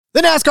The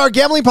NASCAR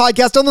Gambling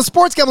Podcast on the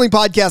Sports Gambling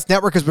Podcast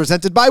Network is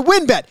presented by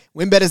WynnBET.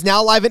 WynnBET is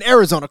now live in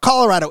Arizona,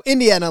 Colorado,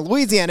 Indiana,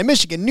 Louisiana,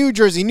 Michigan, New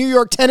Jersey, New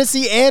York,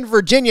 Tennessee, and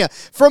Virginia.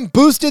 From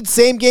boosted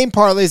same-game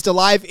parlays to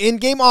live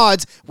in-game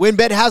odds,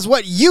 WynnBET has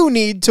what you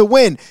need to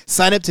win.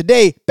 Sign up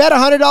today, bet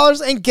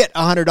 $100, and get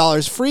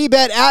 $100 free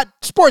bet at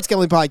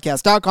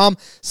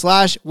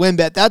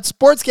sportsgamblingpodcast.com/WynnBET. That's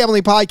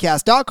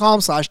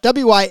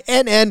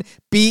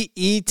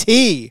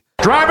sportsgamblingpodcast.com/WYNNBET.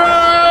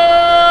 Driver,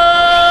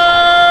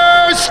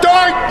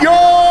 start your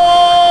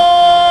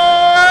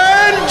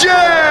engine!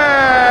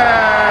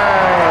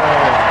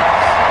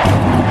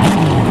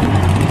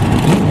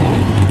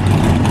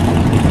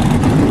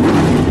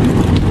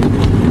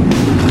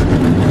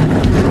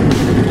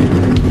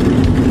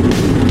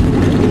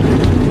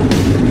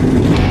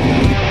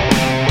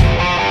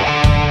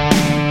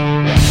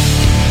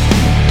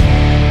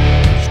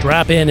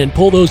 Strap in and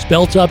pull those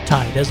belts up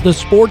tight as the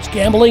Sports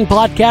Gambling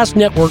Podcast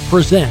Network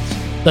presents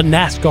the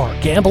NASCAR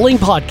Gambling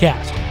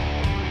Podcast.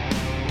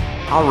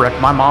 I'll wreck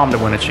my mom to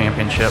win a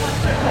championship.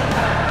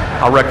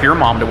 I'll wreck your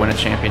mom to win a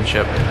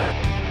championship.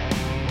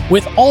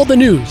 With all the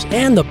news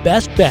and the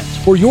best bets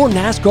for your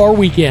NASCAR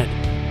weekend.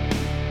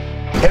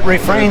 It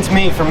refrains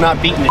me from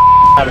not beating the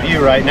out of you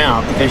right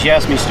now because you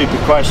ask me stupid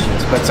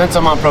questions. But since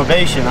I'm on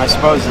probation, I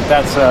suppose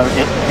that's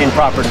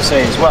improper to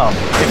say as well.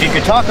 If you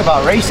could talk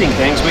about racing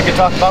things, we could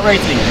talk about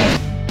racing things.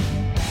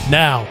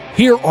 Now,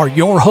 here are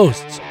your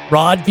hosts,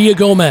 Rod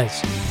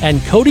Villagomez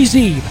and Cody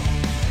Zeeb.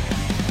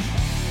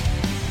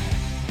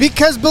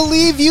 Because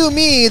believe you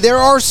me, there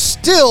are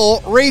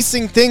still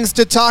racing things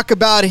to talk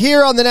about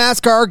here on the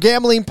NASCAR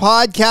Gambling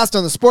Podcast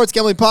on the Sports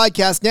Gambling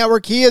Podcast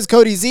Network. He is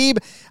Cody Zeeb.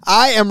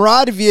 I am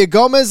Rod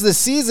Villagomez. The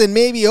season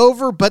may be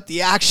over, but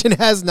the action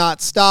has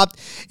not stopped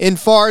in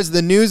far as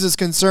the news is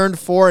concerned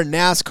for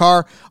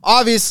NASCAR.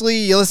 Obviously,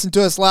 you listened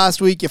to us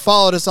last week. You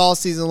followed us all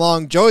season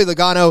long. Joey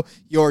Logano,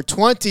 your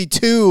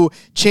 22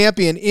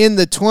 champion in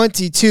the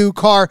 22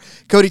 car.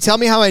 Cody, tell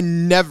me how I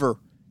never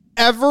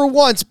ever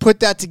once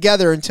put that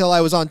together until I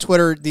was on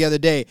Twitter the other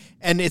day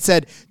and it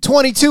said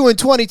 22 and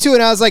 22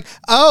 and I was like,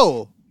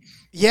 oh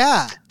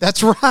yeah,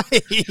 that's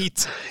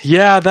right.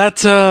 Yeah,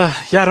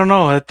 I don't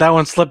know. That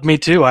one slipped me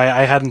too.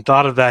 I hadn't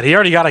thought of that. He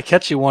already got a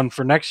catchy one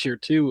for next year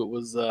too. It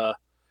was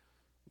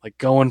like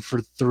going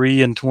for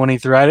 3 and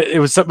 23. It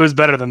was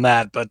better than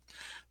that, but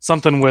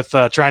something with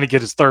trying to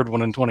get his third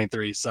one in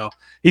 23. So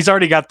he's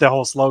already got the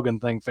whole slogan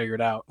thing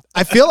figured out.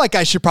 I feel like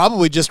I should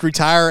probably just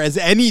retire as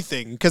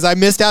anything because I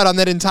missed out on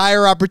that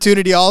entire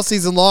opportunity all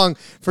season long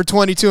for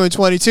 22 and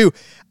 22.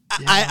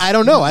 Yeah, I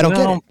don't know. I don't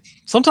get it.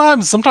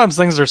 Sometimes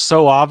things are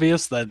so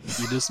obvious that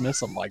you just miss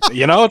them like that.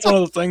 It's one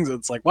of those things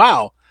that's like,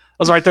 wow,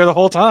 I was right there the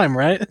whole time,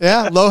 right?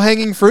 Yeah,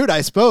 low-hanging fruit,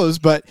 I suppose.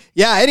 But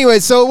yeah, anyway,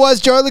 so it was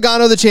Joey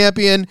Logano, the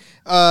champion.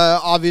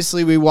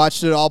 Obviously, we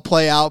watched it all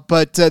play out.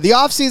 But the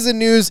offseason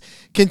news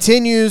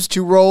continues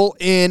to roll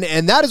in,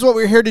 and that is what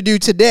we're here to do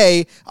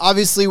today.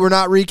 Obviously, we're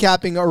not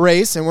recapping a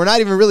race, and we're not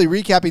even really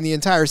recapping the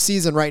entire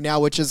season right now,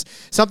 which is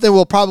something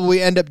we'll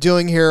probably end up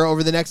doing here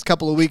over the next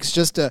couple of weeks,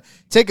 just to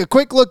take a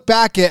quick look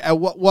back at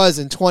what was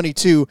in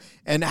 22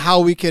 and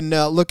how we can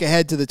look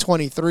ahead to the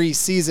 23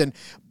 season.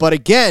 But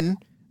again,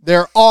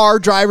 there are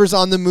drivers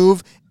on the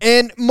move,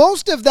 and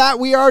most of that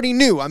we already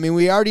knew. I mean,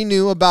 we already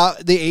knew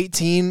about the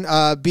 18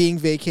 being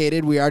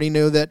vacated. We already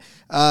knew that,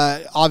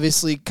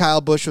 obviously, Kyle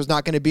Busch was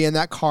not going to be in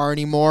that car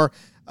anymore.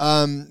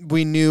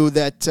 We knew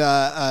that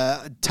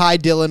Ty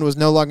Dillon was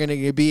no longer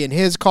going to be in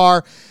his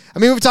car. I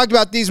mean, we've talked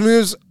about these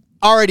moves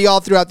already all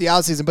throughout the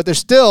offseason, but there's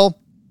still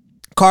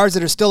cars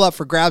that are still up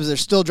for grabs.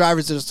 There's still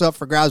drivers that are still up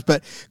for grabs.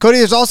 But, Cody,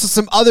 there's also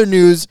some other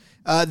news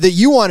that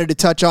you wanted to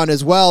touch on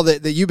as well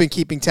that you've been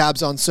keeping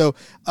tabs on. So,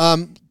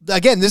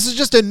 again, this is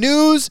just a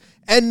news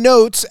and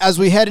notes as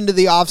we head into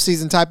the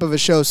offseason type of a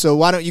show. So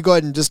why don't you go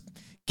ahead and just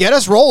get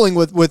us rolling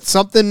with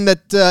something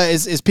that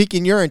is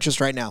piquing your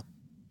interest right now.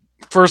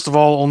 First of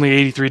all, only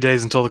 83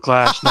 days until the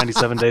Clash,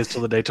 97 days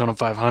till the Daytona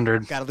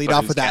 500. Got to lead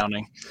off with that.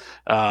 Counting.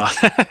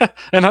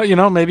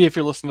 And, maybe if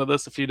you're listening to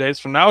this a few days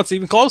from now, it's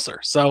even closer.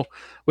 So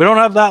we don't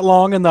have that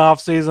long in the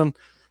offseason.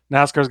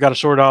 NASCAR's got a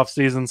short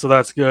offseason, so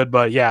that's good.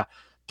 But, yeah,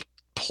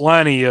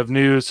 plenty of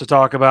news to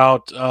talk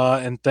about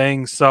and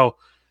things. So,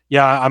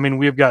 yeah, I mean,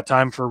 we've got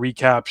time for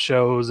recap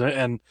shows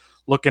and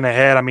looking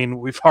ahead. I mean,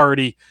 we've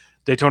already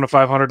Daytona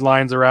 500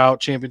 lines are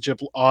out, championship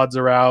odds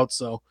are out,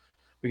 so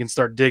we can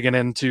start digging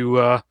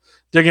into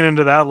that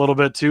a little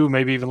bit too,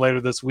 maybe even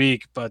later this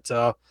week. But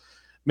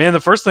man,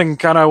 the first thing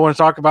kind of I want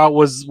to talk about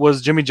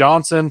was Jimmie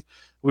Johnson.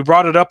 We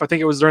brought it up. I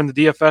think it was during the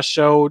DFS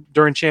show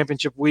during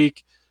championship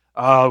week,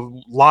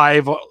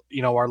 live.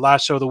 Our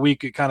last show of the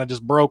week, it kind of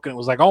just broke, and it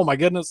was like, oh my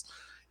goodness,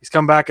 he's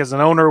come back as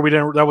an owner.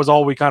 That was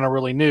all we kind of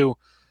really knew.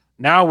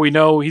 Now we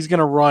know he's going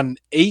to run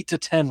 8 to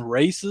 10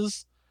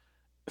 races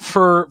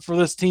for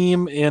this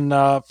team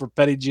for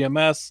Petty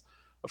GMS.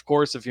 Of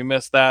course, if you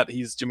missed that,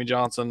 he's Jimmie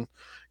Johnson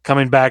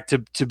coming back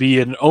to be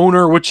an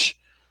owner, which,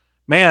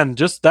 man,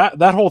 just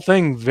that whole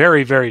thing,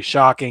 very, very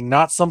shocking.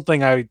 Not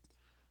something I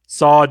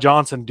saw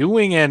Johnson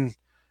doing, and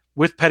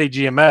with Petty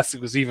GMS,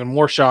 it was even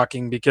more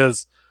shocking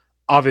because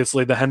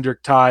obviously the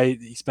Hendrick tie.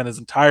 He spent his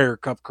entire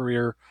Cup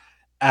career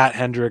at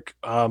Hendrick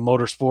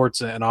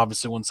Motorsports and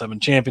obviously won 7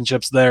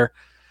 championships there.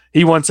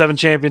 He won 7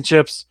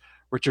 championships.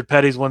 Richard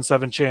Petty's won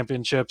 7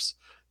 championships.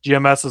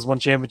 GMS has won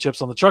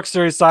championships on the truck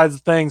series sides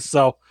of things.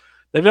 So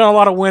they've done a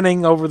lot of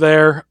winning over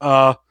there.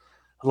 A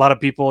lot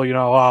of people,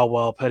 oh,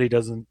 well, Petty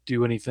doesn't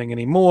do anything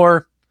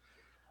anymore.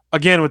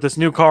 Again, with this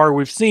new car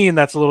we've seen,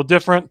 that's a little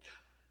different.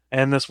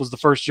 And this was the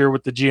first year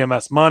with the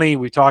GMS money.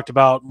 We talked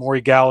about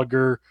Maury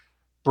Gallagher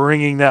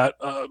buying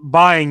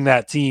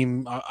that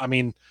team. I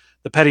mean,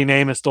 the Petty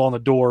name is still on the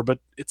door, but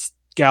it's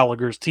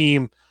Gallagher's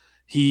team.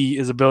 He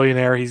is a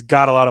billionaire. He's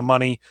got a lot of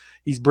money.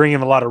 He's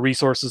bringing a lot of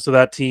resources to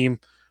that team.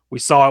 We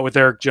saw it with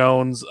Eric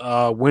Jones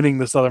winning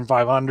the Southern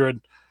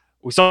 500.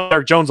 We saw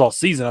Eric Jones all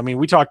season. I mean,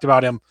 we talked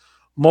about him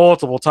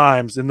multiple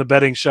times in the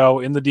betting show,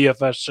 in the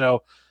DFS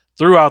show,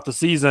 throughout the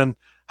season,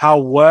 how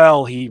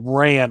well he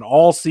ran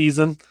all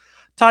season.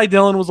 Ty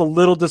Dillon was a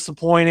little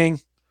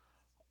disappointing.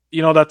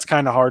 That's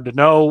kind of hard to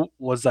know.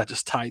 Was that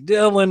just Ty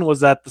Dillon?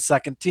 Was that the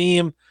second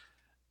team?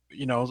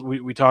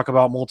 We talk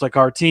about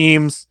multi-car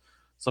teams.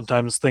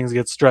 Sometimes things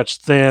get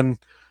stretched thin.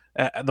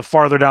 The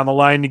farther down the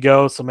line you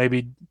go, so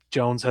maybe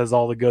Jones has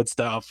all the good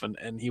stuff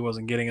and he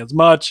wasn't getting as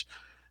much.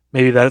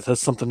 Maybe that has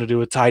something to do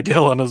with Ty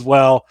Dillon as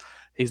well.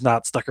 He's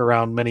not stuck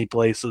around many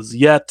places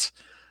yet.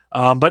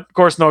 But, of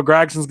course, Noah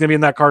Gragson's going to be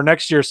in that car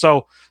next year.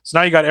 So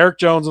now you got Eric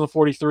Jones in the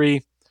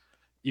 43.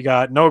 You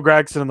got Noah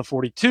Gragson in the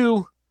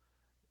 42.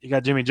 You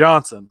got Jimmy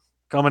Johnson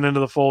coming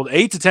into the fold.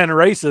 8 to 10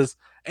 races,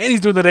 and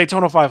he's doing the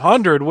Daytona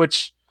 500,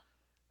 which,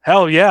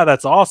 hell yeah,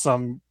 that's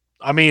awesome.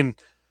 I mean,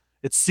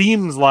 it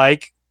seems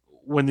like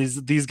when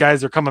these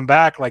guys are coming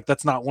back, like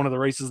that's not one of the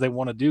races they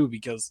want to do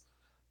because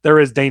there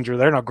is danger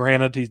there. Now,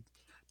 granted, he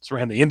just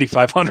ran the Indy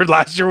 500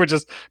 last year, which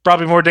is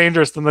probably more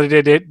dangerous than the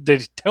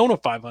Daytona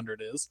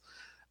 500 is.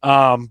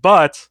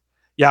 But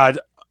yeah,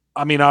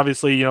 I mean,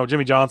 obviously,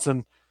 Jimmy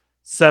Johnson,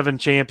 7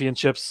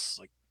 championships.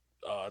 Like,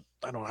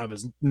 I don't have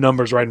his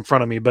numbers right in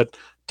front of me, but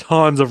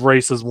tons of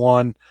races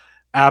won,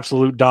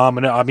 absolute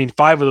dominant. I mean,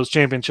 5 of those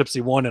championships he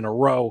won in a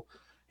row.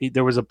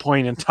 There was a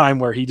point in time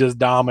where he just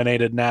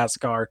dominated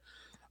NASCAR.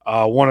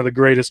 One of the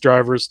greatest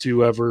drivers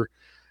to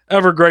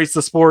ever grace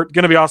the sport.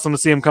 Going to be awesome to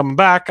see him coming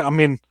back. I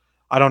mean,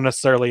 I don't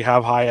necessarily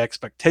have high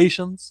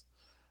expectations,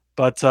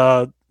 but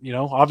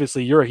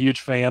obviously you're a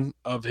huge fan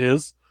of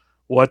his.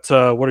 What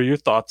are your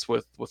thoughts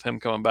with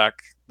him coming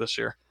back this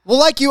year? Well,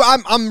 like you,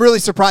 I'm really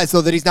surprised, though,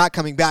 that he's not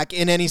coming back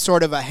in any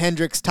sort of a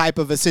Hendricks type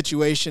of a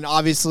situation.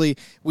 Obviously,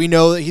 we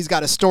know that he's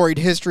got a storied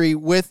history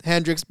with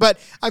Hendricks, but,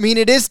 I mean,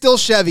 it is still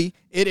Chevy.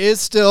 It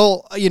is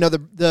still,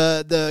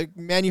 the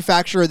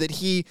manufacturer that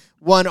he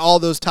won all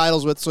those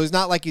titles with, so it's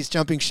not like he's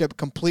jumping ship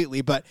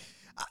completely. But,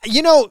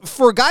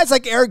 for guys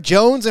like Eric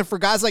Jones and for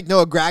guys like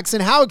Noah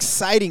Gragson, how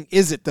exciting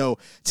is it, though,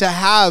 to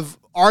have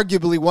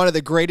arguably one of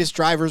the greatest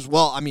drivers.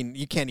 Well, I mean,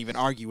 you can't even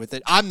argue with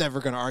it. I'm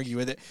never going to argue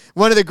with it.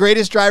 One of the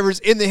greatest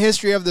drivers in the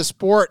history of the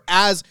sport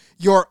as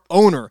your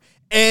owner.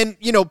 And,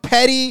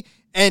 Petty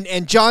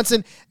and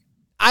Johnson,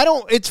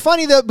 it's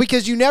funny though,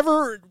 because you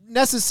never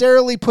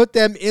necessarily put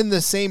them in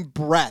the same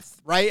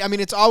breath, right? I mean,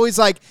 it's always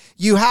like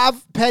you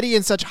have Petty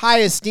in such high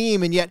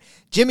esteem, and yet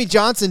Jimmy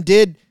Johnson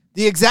did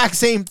the exact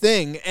same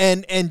thing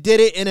and did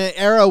it in an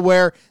era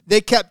where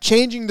they kept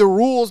changing the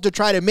rules to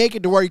try to make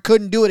it to where he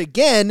couldn't do it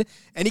again,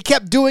 and he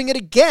kept doing it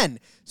again.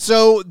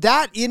 So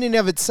that in and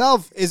of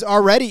itself is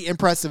already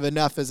impressive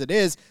enough as it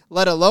is,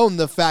 let alone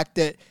the fact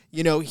that,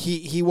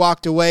 he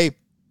walked away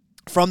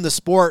from the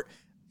sport.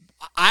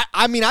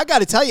 I mean, I got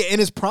to tell you, in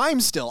his prime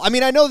still. I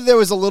mean, I know that there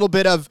was a little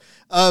bit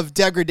of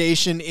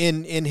degradation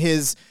in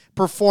his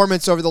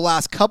performance over the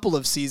last couple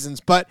of seasons,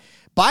 but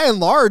by and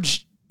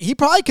large, he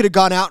probably could have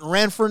gone out and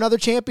ran for another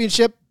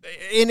championship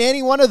in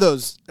any one of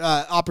those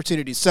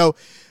opportunities. So,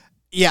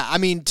 yeah, I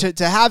mean,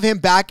 to have him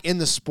back in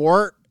the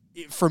sport,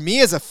 for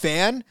me as a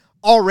fan,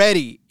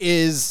 already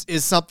is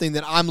something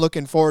that I'm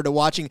looking forward to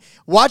watching.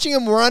 Watching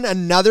him run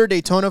another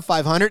Daytona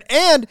 500,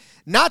 and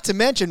not to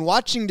mention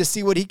watching to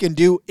see what he can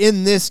do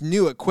in this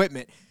new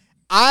equipment.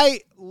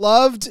 I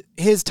loved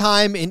his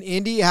time in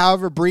Indy,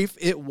 however brief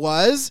it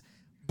was,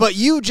 but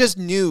you just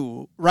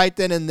knew right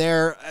then and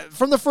there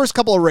from the first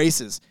couple of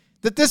races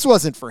that this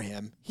wasn't for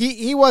him.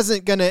 He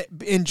wasn't going to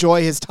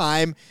enjoy his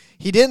time.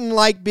 He didn't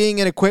like being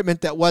in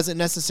equipment that wasn't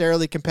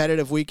necessarily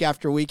competitive week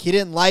after week. He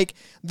didn't like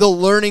the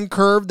learning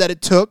curve that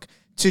it took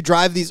to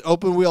drive these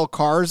open wheel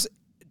cars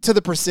to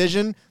the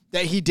precision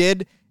that he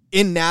did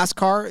in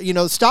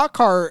NASCAR. Stock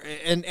car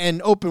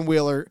and open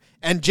wheeler,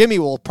 and Jimmy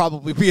will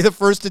probably be the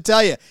first to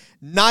tell you,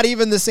 not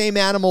even the same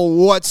animal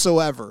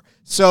whatsoever.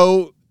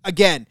 So,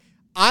 again,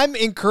 I'm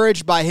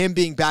encouraged by him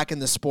being back in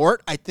the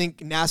sport. I think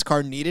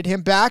NASCAR needed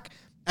him back.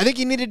 I think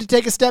he needed to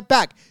take a step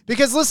back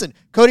because, listen,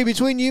 Cody,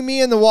 between you, me,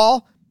 and the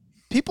wall,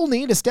 people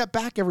need to step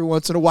back every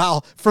once in a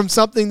while from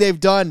something they've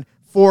done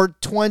for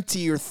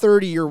 20 or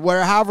 30 or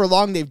however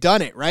long they've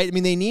done it, right? I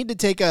mean, they need to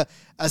take a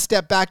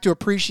step back to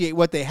appreciate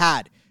what they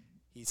had.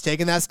 He's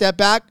taking that step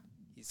back.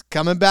 He's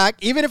coming back.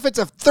 Even if it's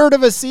a third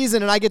of a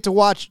season and I get to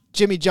watch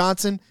Jimmy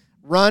Johnson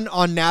run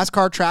on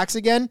NASCAR tracks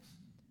again,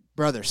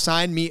 brother,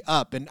 sign me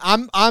up. And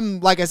I'm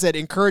like I said,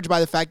 encouraged by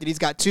the fact that he's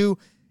got 2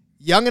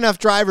 young enough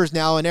drivers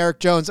now, and Eric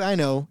Jones. I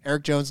know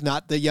Eric Jones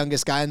not the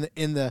youngest guy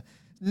in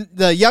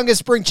the youngest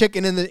spring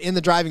chicken in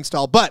the driving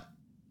stall, but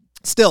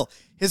still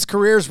his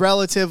career is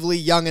relatively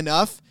young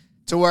enough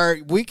to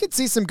where we could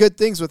see some good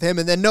things with him.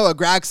 And then Noah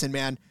Gragson,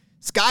 man,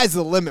 sky's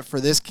the limit for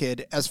this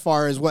kid as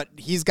far as what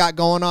he's got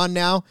going on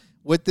now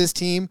with this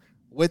team,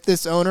 with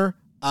this owner.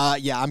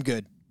 Yeah, I'm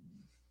good.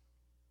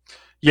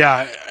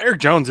 Yeah, Eric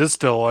Jones is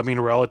still, a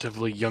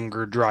relatively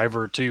younger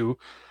driver too.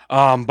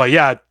 But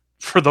yeah,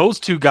 for those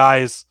 2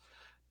 guys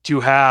to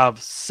have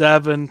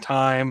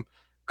 7-time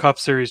Cup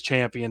Series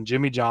champion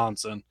Jimmy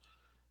Johnson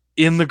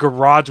in the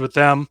garage with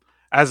them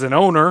as an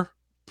owner,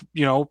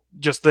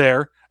 just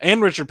there,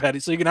 and Richard Petty.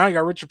 So now you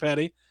got Richard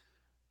Petty,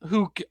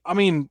 who,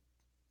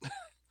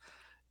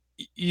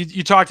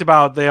 you talked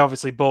about they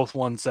obviously both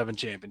won 7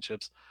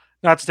 championships.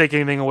 Not to take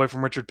anything away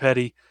from Richard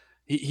Petty.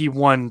 He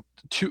won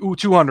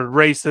 200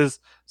 races,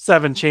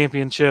 7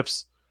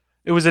 championships.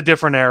 It was a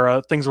different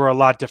era. Things were a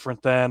lot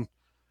different then.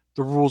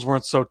 The rules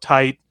weren't so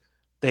tight.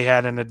 They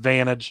had an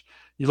advantage.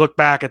 You look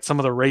back at some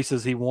of the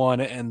races he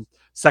won, and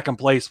second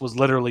place was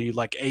literally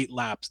like 8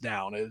 laps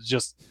down. It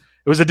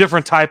was a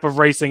different type of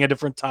racing, a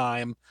different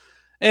time.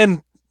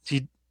 And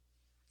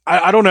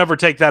I don't ever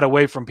take that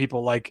away from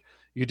people. Like,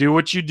 you do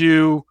what you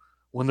do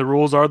when the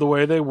rules are the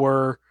way they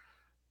were,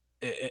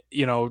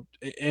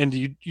 and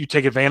you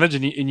take advantage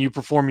and you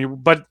perform.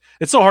 But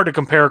it's so hard to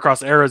compare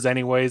across eras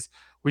anyways.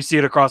 We see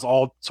it across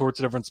all sorts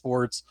of different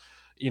sports,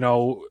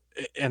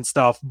 and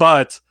stuff.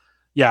 But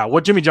yeah,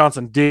 what Jimmy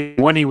Johnson did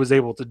when he was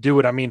able to do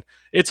it,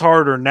 it's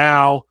harder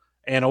now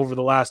and over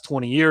the last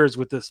 20 years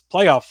with this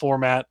playoff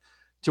format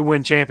to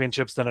win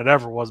championships than it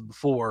ever was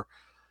before.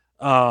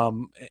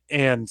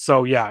 And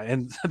so, yeah,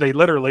 and they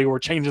literally were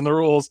changing the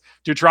rules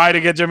to try to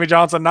get Jimmy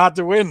Johnson not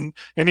to win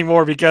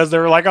anymore because they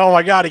were like, oh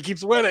my God, he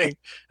keeps winning.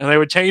 And they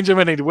would change him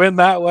and he'd win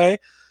that way.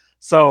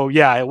 So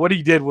yeah, what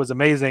he did was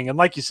amazing. And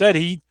like you said,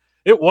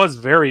 it was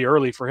very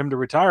early for him to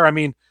retire.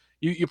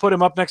 You put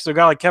him up next to a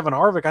guy like Kevin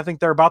Harvick, I think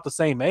they're about the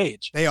same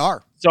age. They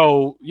are.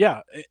 So yeah.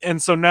 And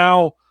so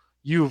now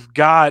you've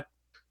got,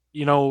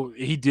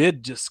 he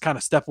did just kind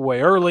of step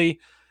away early.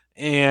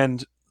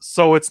 And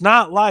so it's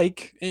not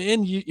like,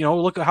 and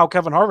look at how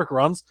Kevin Harvick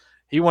runs.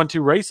 He won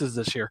 2 races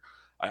this year.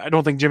 I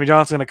don't think Jimmy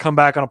Johnson's going to come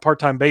back on a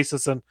part-time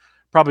basis and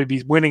probably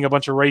be winning a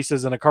bunch of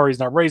races in a car he's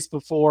not raced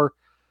before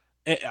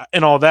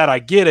and all that. I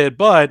get it,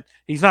 but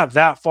he's not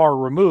that far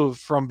removed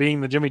from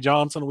being the Jimmy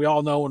Johnson we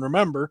all know and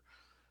remember.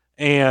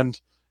 And,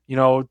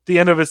 the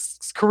end of his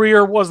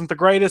career wasn't the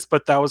greatest,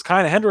 but that was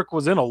Hendrick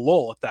was in a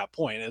lull at that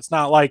point. It's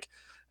not like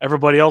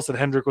everybody else at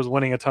Hendrick was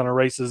winning a ton of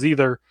races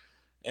either.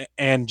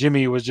 And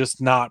Jimmy was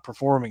just not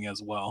performing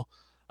as well.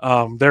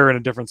 They're in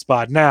a different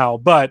spot now,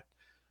 but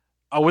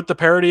with the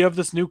parity of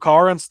this new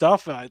car and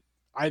stuff, I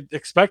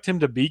expect him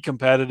to be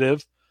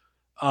competitive.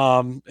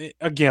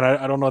 Again,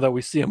 I don't know that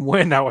we see him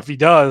win now. If he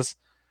does,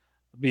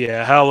 it'd be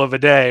a hell of a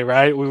day,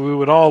 right? We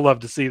would all love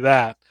to see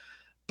that.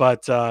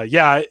 But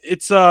yeah,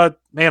 it's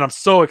man, I'm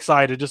so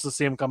excited just to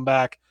see him come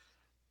back.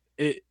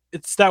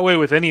 It's that way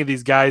with any of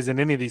these guys in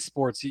any of these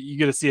sports. You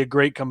get to see a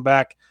great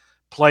comeback,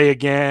 play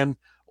again,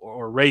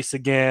 or race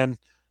again.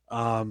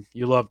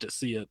 You love to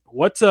see it.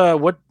 What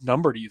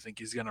number do you think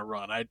he's going to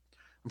run? I'm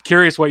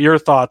curious what your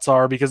thoughts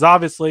are, because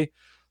obviously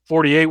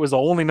 48 was the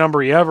only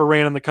number he ever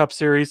ran in the Cup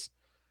Series.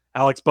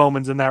 Alex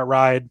Bowman's in that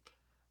ride.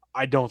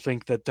 I don't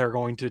think that they're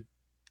going to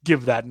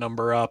give that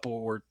number up,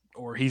 or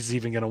he's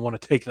even going to want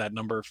to take that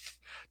number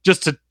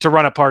just to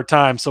run it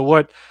part-time. So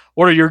what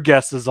are your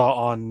guesses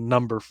on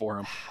number for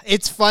him?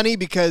 It's funny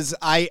because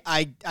I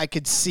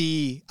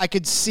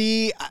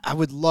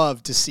would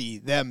love to see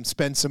them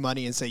spend some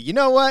money and say, you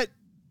know what,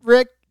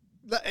 Rick,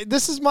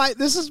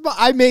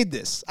 I made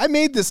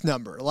this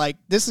number. Like,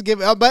 this is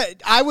given,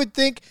 but I would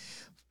think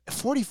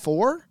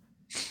 44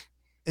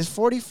 is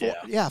 44.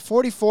 Yeah,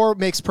 44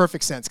 makes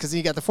perfect sense because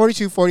you got the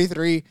 42,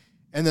 43,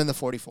 and then the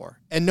 44.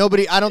 And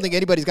I don't think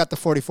anybody's got the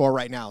 44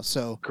 right now.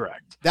 So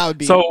correct. That would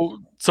be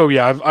so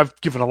yeah, I've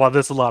given a lot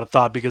of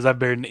thought because I've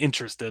been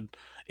interested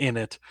in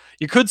it.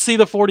 You could see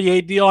the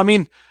 48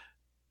 deal.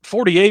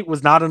 48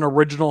 was not an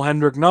original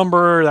Hendrick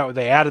number. That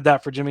they added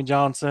that for Jimmy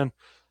Johnson.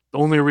 The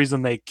only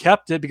reason they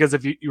kept it, because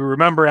if you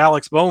remember,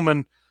 Alex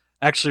Bowman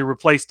actually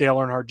replaced Dale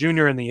Earnhardt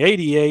Jr. in the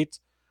 88.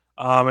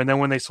 And then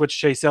when they switched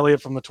Chase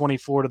Elliott from the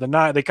 24 to the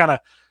 9, they kind of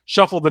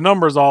shuffled the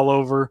numbers all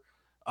over.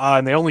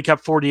 And they only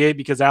kept 48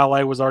 because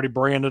Ally was already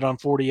branded on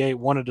 48,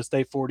 wanted to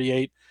stay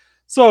 48.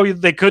 So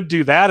they could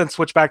do that and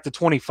switch back to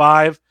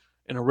 25,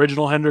 an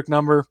original Hendrick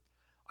number.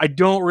 I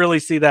don't really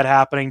see that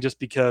happening just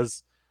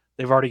because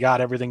they've already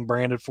got everything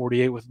branded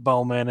 48 with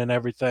Bowman and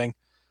everything.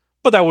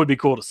 But that would be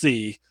cool to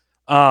see.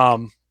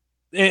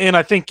 And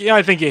I think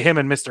him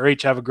and Mr.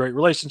 H have a great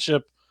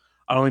relationship.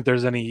 I don't think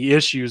there's any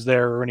issues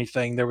there or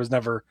anything. There was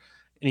never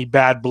any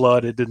bad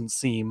blood, it didn't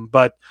seem.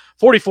 But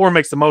 44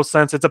 makes the most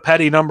sense. It's a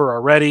Petty number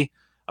already.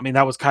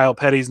 That was Kyle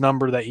Petty's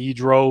number that he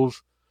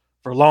drove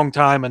for a long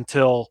time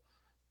until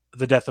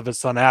the death of his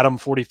son Adam.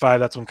 45,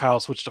 that's when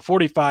Kyle switched to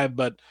 45.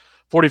 But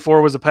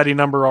 44 was a petty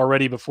number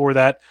already before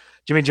that.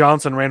 Jimmy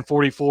Johnson ran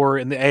 44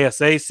 in the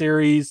ASA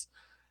series,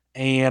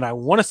 and I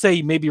want to say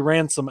he maybe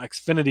ran some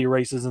Xfinity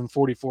races in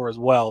 44 as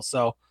well.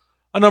 So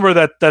a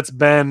number that's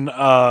been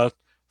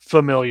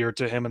familiar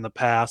to him in the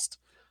past.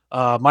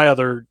 That's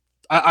going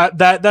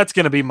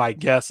to be my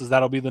guess, is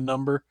that'll be the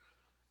number.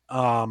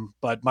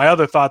 But my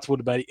other thoughts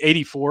would be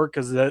 84,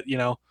 because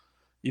the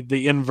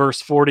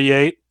inverse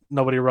 48,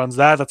 nobody runs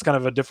that. That's kind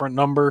of a different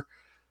number.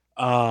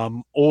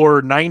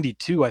 Or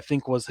 92, I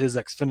think, was his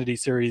Xfinity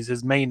series,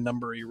 his main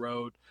number he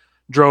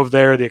drove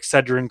there, the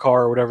Excedrin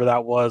car or whatever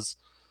that was.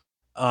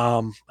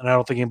 And I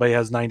don't think anybody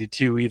has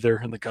 92 either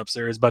in the Cup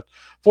Series, but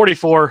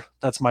 44,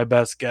 that's my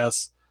best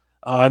guess.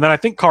 And then I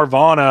think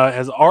Carvana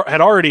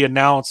had already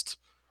announced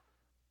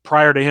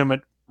prior to him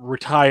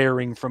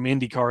retiring from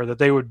IndyCar that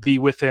they would be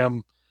with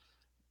him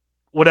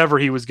whatever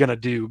he was going to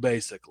do,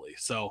 basically.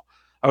 So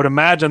I would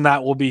imagine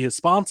that will be his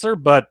sponsor,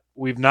 but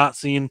we've not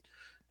seen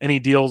any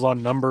deals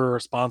on number or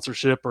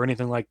sponsorship or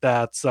anything like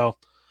that. So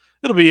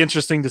it'll be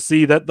interesting to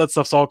see. That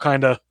stuff's all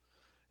kind of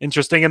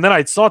interesting. And then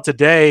I saw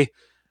today,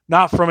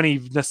 not from any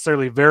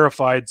necessarily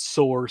verified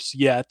source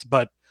yet,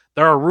 but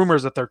there are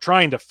rumors that they're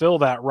trying to fill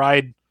that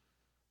ride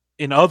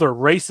in other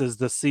races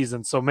this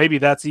season. So maybe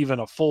that's even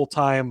a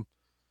full-time,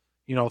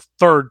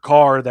 third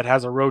car that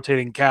has a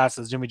rotating cast,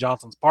 as Jimmy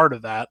Johnson's part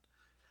of that.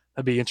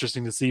 That'd be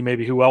interesting to see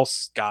maybe who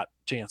else got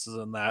chances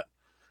in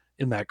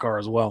that car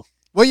as well.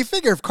 Well, you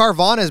figure if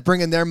Carvana is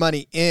bringing their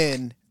money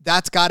in,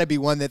 that's got to be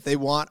one that they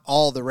want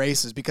all the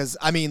races, because,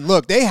 I mean,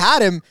 look, they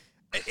had him.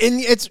 And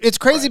it's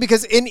crazy, right?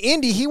 Because in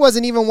Indy, he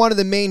wasn't even one of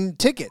the main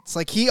tickets.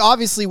 Like, he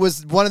obviously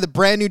was one of the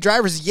brand new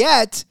drivers,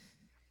 yet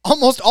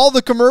almost all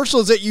the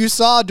commercials that you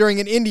saw during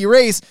an Indy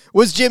race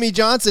was Jimmy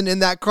Johnson in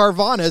that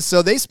Carvana.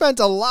 So they spent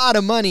a lot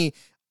of money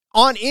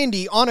on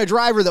Indy on a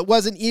driver that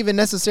wasn't even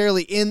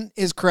necessarily in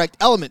his correct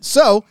element.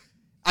 So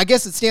I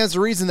guess it stands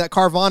to reason that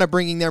Carvana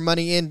bringing their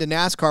money into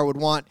NASCAR would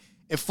want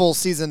a full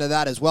season of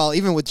that as well,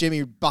 even with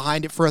Jimmy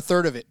behind it for a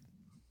third of it.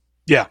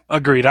 Yeah,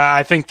 agreed.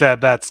 I think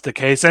that's the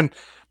case. And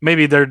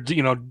maybe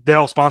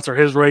they'll sponsor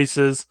his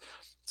races.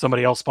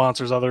 Somebody else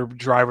sponsors other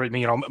driver.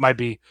 It might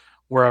be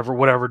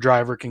whatever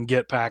driver can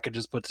get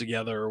packages put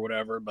together or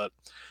whatever. But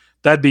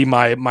that'd be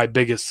my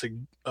biggest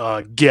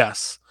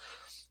guess.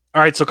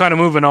 All right, so kind of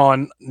moving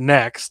on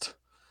next.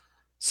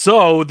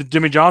 So the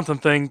Jimmy Johnson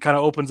thing kind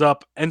of opens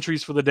up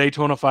entries for the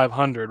Daytona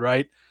 500,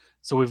 right?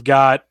 So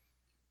we're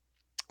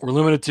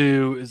limited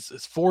to is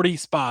 40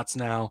 spots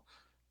now,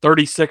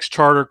 36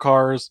 charter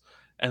cars,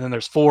 and then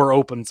there's 4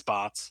 open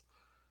spots.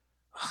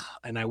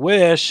 And I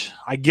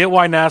get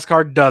why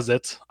NASCAR does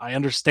it. I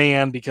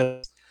understand,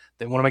 because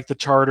they want to make the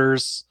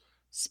charters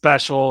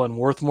special and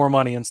worth more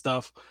money and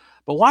stuff.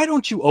 But why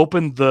don't you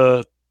open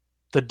the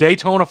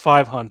Daytona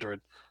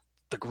 500,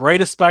 the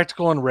greatest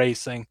spectacle in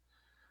racing?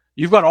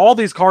 You've got all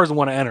these cars that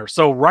want to enter.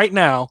 So right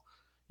now,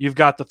 you've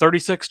got the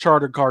 36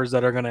 chartered cars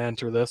that are going to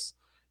enter this.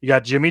 You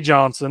got Jimmy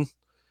Johnson.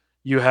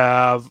 You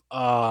have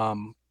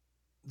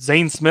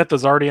Zane Smith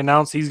has already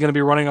announced he's going to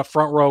be running a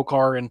front row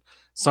car in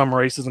some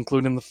races,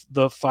 including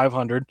the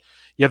 500.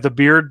 You have the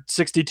Beard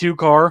 62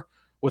 car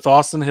with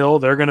Austin Hill.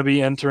 They're going to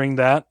be entering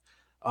that.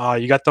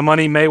 You got the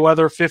Money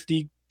Mayweather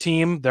 50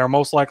 team. They're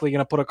most likely going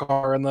to put a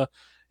car in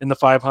the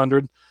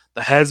 500.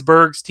 The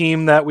Hesbergs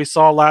team that we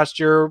saw last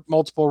year,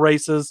 multiple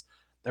races.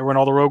 They were in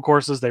all the road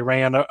courses. They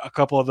ran a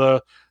couple of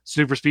the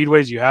super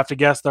speedways. You have to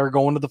guess they're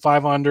going to the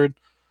 500.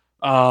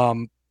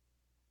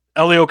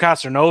 Elio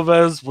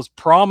Castroneves was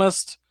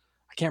promised,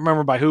 I can't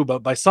remember by who,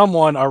 but by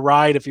someone, a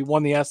ride if he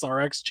won the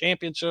SRX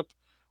championship,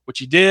 which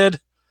he did.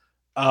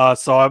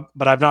 But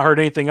I've not heard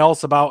anything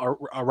else about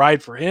a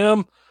ride for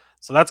him.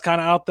 So that's kind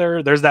of out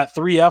there. There's that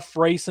 3F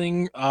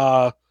racing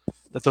that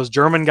those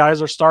German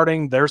guys are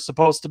starting. They're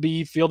supposed to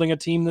be fielding a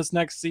team this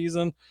next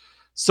season.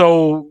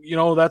 So,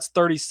 that's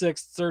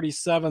 36,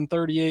 37,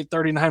 38,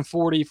 39,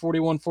 40,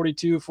 41,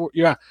 42.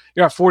 You're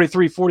at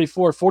 43,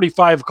 44,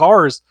 45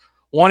 cars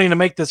wanting to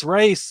make this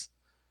race.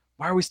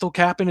 Why are we still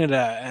capping it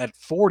at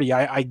 40?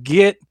 I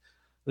get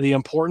the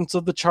importance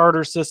of the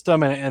charter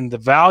system and the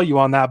value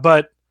on that,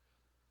 but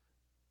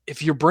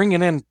if you're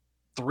bringing in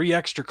 3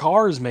 extra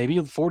cars, maybe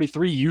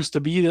 43 used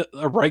to be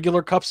a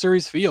regular Cup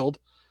Series field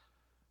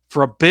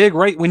for a big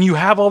race when you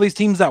have all these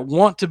teams that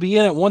want to be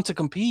in it, want to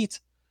compete.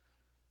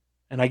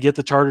 And I get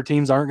the charter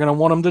teams aren't going to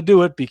want them to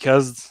do it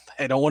because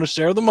they don't want to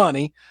share the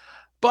money.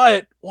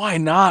 But why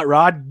not,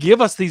 Rod?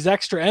 Give us these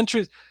extra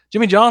entries.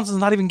 Jimmy Johnson's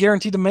not even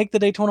guaranteed to make the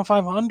Daytona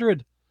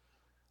 500.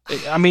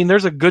 I mean,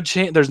 there's a good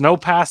chance. There's no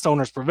past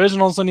owners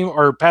provisionals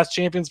anymore, or past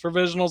champions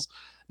provisionals.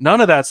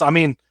 None of that. So, I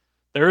mean,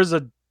 there is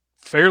a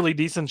fairly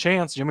decent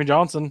chance Jimmy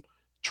Johnson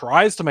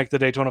tries to make the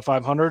Daytona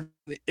 500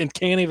 and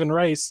can't even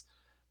race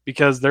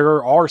because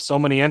there are so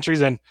many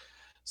entries. And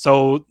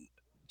so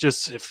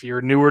just if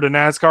you're newer to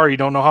NASCAR, you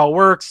don't know how it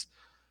works.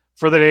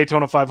 For the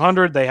Daytona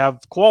 500, they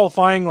have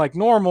qualifying like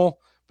normal,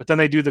 but then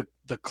they do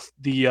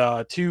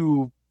the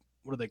two,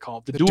 what do they call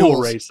it? The dual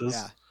duels.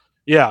 Races.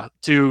 Yeah,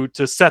 to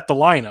set the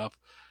lineup.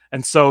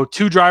 And so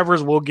 2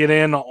 drivers will get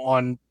in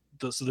on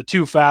the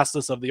 2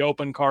 fastest of the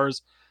open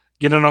cars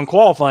get in on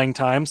qualifying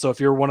time. So if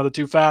you're one of the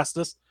two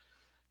fastest,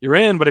 you're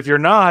in. But if you're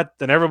not,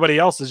 then everybody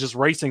else is just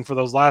racing for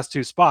those last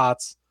two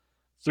spots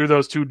through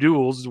those two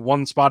duels,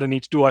 one spot in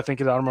each duel. I don't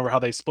remember how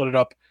they split it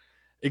up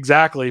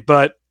exactly,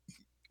 but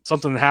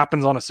something that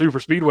happens on a super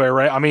speedway,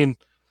 right? I mean,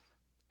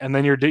 and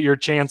then your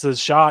chances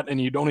shot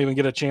and you don't even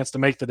get a chance to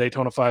make the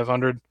Daytona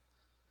 500.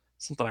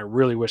 Something I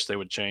really wish they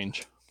would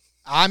change.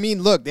 I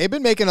mean, look, they've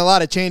been making a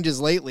lot of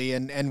changes lately,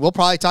 and we'll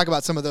probably talk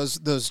about some of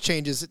those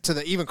changes to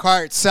the even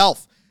car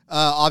itself,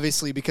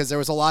 obviously, because there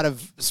was a lot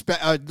of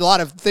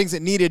things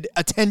that needed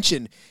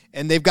attention,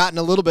 and they've gotten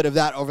a little bit of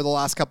that over the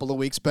last couple of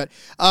weeks. But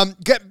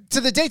get to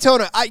the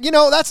Daytona,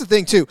 that's the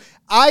thing too.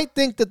 I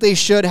think that they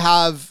should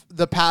have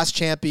the past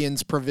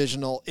champions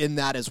provisional in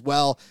that as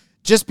well,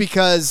 just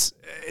because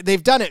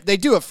they've done it. They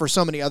do it for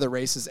so many other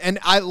races, and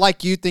I,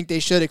 like you, think they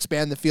should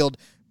expand the field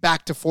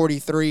back to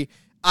 43.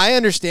 I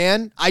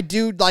understand. I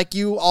do, like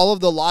you, all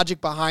of the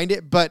logic behind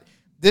it, but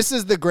this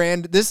is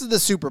the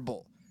Super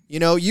Bowl.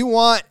 You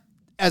want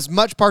as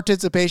much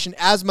participation,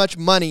 as much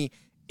money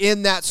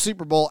in that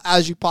Super Bowl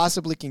as you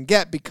possibly can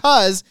get,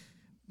 because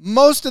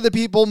most of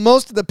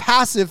the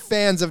passive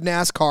fans of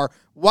NASCAR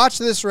watch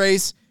this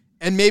race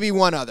and maybe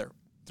one other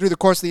through the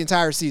course of the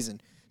entire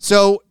season.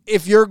 So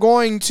if you're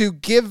going to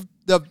give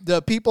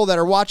the people that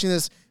are watching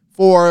this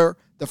for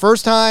the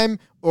first time,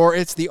 or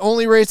it's the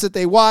only race that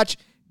they watch,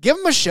 give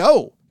them a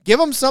show. Give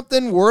them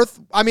something worth.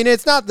 I mean,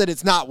 it's not that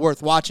it's not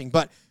worth watching,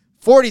 but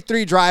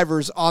 43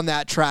 drivers on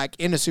that track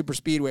in a super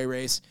speedway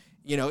race,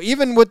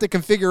 even with the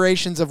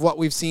configurations of what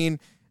we've seen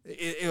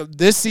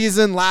this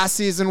season, last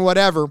season,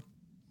 whatever,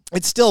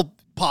 it's still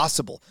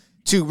possible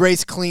to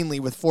race cleanly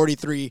with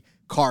 43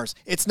 cars.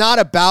 It's not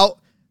about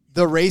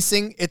the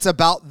racing. It's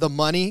about the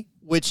money,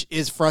 which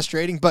is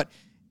frustrating. But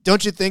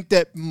don't you think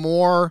that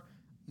more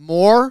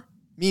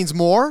means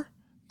more?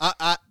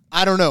 I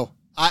don't know.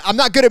 I'm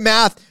not good at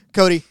math,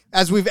 Cody,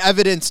 as we've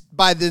evidenced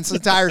by this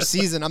entire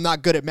season. I'm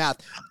not good at math.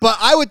 But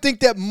I would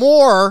think that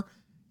more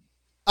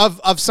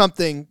of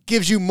something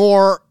gives you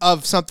more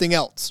of something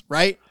else,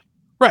 right?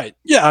 Right.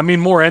 Yeah, I mean,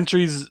 more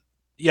entries.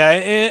 Yeah,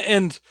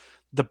 and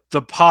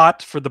the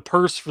pot for the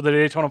purse for the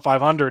Daytona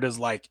 500 is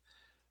like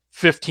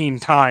 15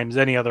 times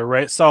any other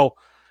race. So,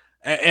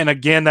 and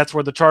again, that's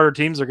where the charter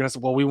teams are going to say,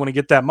 well, we want to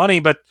get that money,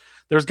 but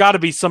there's got to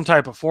be some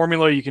type of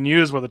formula you can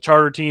use where the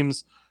charter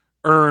teams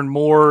earn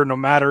more no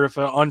matter if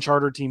an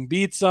unchartered team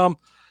beats them.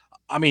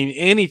 I mean,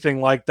 anything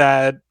like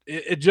that,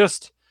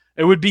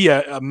 it would be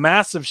a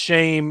massive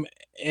shame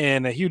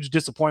and a huge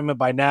disappointment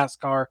by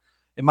NASCAR,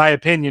 in my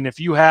opinion, if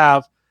you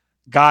have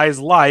guys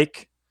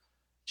like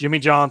Jimmy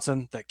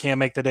Johnson that can't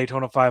make the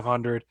Daytona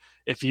 500,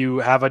 if you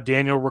have a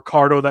Daniel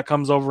Ricciardo that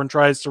comes over and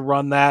tries to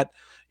run that.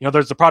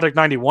 There's the Project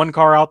 91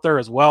 car out there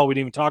as well. We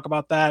didn't even talk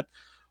about that.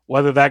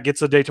 Whether that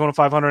gets a Daytona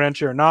 500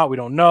 entry or not, we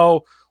don't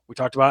know. We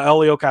talked about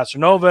Elio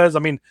Castroneves. I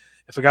mean,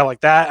 if a guy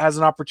like that has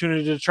an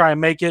opportunity to try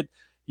and make it,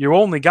 you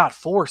only got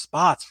 4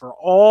 spots for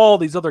all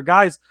these other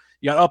guys.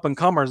 You got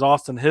up-and-comers,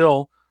 Austin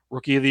Hill,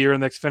 Rookie of the Year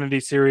in the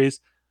Xfinity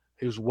Series.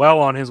 He was well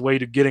on his way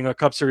to getting a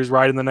Cup Series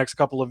ride in the next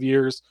couple of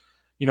years.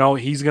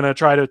 He's going to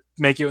try to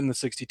make it in the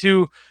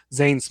 62.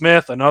 Zane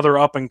Smith, another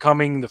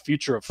up-and-coming, the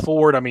future of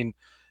Ford. I mean,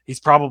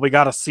 he's probably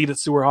got a seat at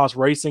Stewart-Haas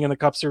Racing in the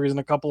Cup Series in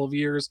a couple of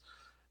years.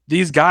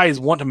 These guys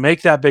want to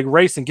make that big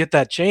race and get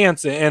that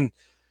chance, and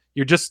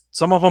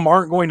some of them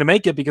aren't going to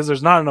make it because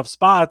there's not enough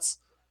spots.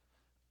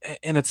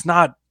 And it's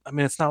not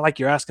like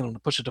you're asking them to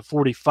push it to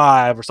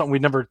 45 or something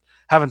we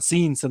haven't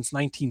seen since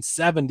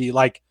 1970.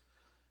 Like,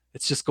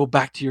 it's just go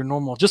back to your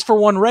normal, just for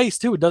one race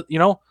too. It does,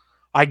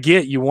 I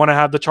get you want to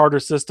have the charter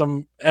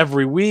system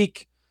every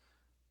week.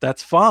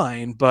 That's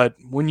fine. But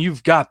when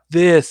you've got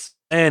this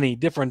many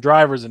different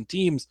drivers and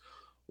teams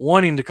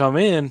wanting to come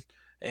in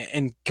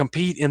and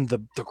compete in the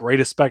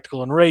greatest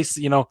spectacle in race,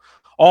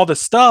 all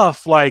this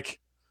stuff, like,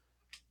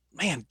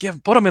 man,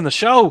 put them in the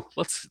show.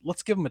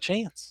 Let's give them a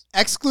chance.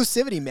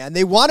 Exclusivity, man.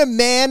 They want to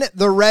man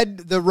the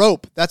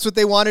rope. That's what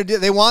they want to do.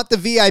 They want the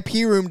VIP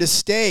room to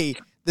stay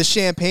the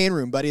champagne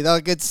room, buddy.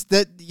 It's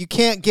that you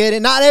can't get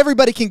in. Not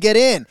everybody can get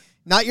in.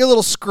 Not your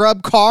little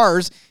scrub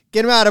cars.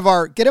 Get them out of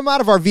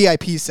our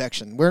VIP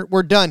section.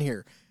 We're done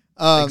here.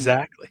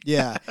 Exactly.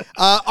 Yeah.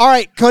 All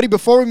right, Cody,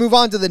 before we move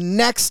on to the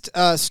next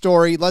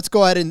story, let's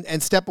go ahead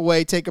and step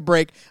away, take a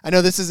break. I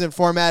know this isn't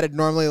formatted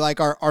normally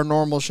like our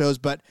normal shows,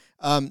 but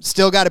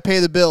still got to pay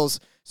the bills.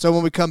 So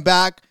when we come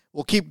back,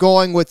 we'll keep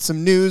going with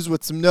some news,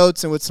 with some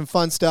notes, and with some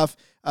fun stuff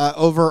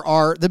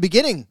over the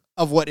beginning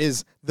of what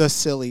is the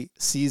silly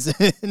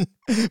season.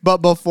 But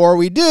before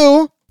we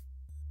do,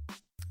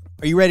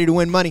 are you ready to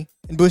win money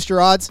and boost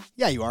your odds?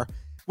 Yeah, you are.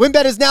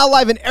 WynnBET is now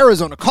live in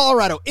Arizona,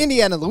 Colorado,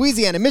 Indiana,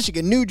 Louisiana,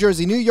 Michigan, New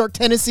Jersey, New York,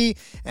 Tennessee,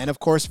 and of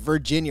course,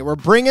 Virginia. We're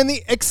bringing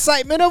the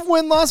excitement of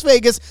Wynn Las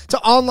Vegas to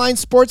online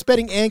sports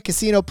betting and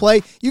casino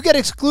play. You get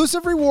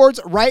exclusive rewards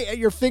right at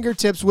your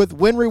fingertips with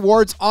Wynn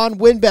Rewards on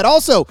WynnBET.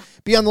 Also,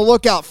 be on the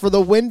lookout for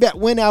the WynnBET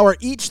Win Hour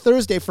each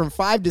Thursday from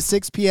 5 to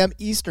 6 p.m.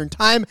 Eastern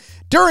Time.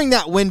 During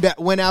that WynnBET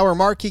Win Hour,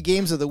 marquee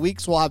games of the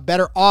weeks will have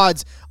better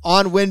odds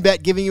on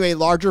WynnBET, giving you a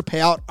larger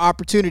payout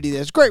opportunity.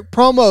 There's great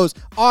promos,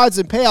 odds,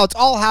 and payouts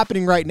all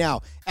happening right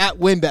now at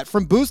WynnBET.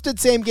 From boosted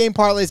same-game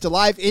parlays to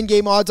live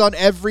in-game odds on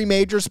every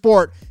major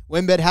sport,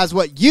 WynnBET has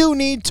what you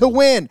need to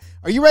win.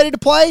 Are you ready to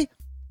play?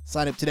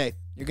 Sign up today.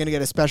 You're going to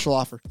get a special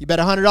offer. You bet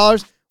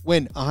 $100,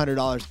 win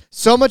 $100.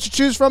 So much to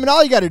choose from, and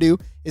all you got to do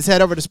is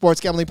head over to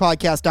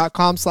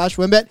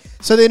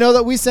sportsgamblingpodcast.com/WynnBET so they know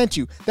that we sent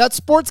you. That's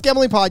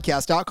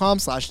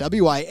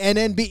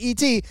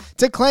sportsgamblingpodcast.com/WYNNBET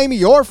to claim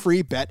your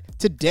free bet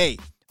today.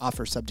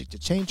 Offer subject to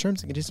change.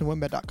 Terms and conditions.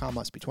 WynnBET.com.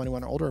 Must be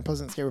 21 or older. And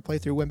Pleasant Scary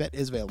Playthrough. WynnBET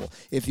is available.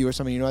 If you or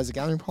someone you know has a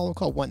gambling problem,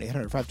 call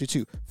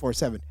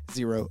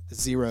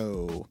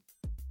 1-800-522-4700.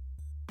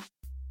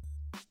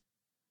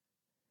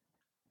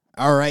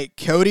 All right,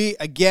 Cody,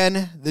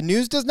 again, the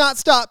news does not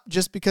stop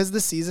just because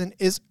the season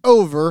is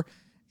over.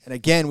 And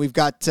again, we've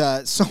got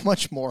so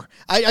much more.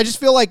 I just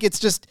feel like it's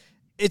just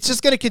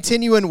going to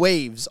continue in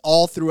waves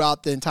all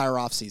throughout the entire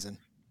offseason.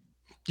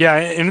 Yeah,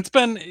 and it's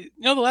been,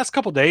 the last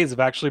couple of days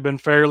have actually been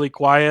fairly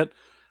quiet.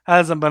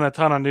 Hasn't been a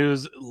ton of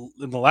news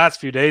in the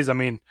last few days. I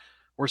mean,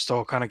 we're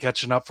still kind of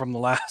catching up from the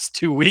last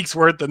 2 weeks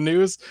worth of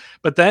news.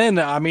 But then,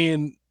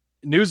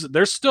 news,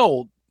 there's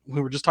still,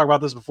 we were just talking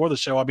about this before the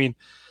show.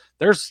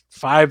 There's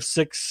 5,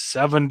 6,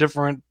 7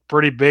 different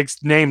pretty big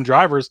name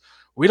drivers.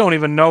 We don't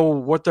even know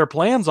what their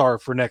plans are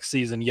for next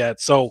season yet.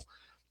 So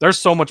there's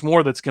so much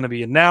more that's going to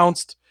be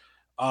announced.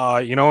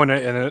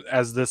 And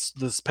as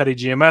this petty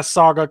GMS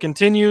saga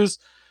continues,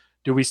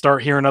 do we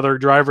start hearing other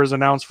drivers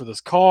announced for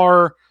this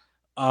car?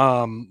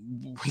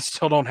 We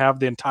still don't have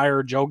the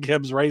entire Joe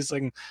Gibbs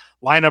Racing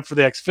lineup for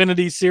the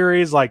Xfinity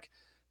series. Like,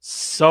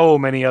 so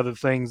many other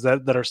things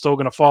that are still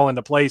going to fall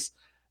into place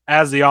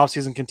as the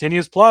offseason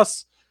continues.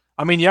 Plus,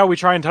 we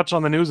try and touch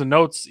on the news and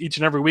notes each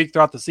and every week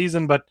throughout the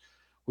season, but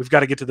we've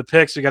got to get to the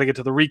picks. We got to get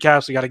to the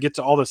recaps. We got to get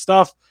to all this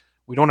stuff.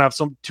 We don't have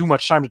too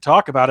much time to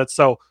talk about it.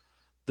 So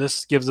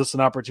this gives us an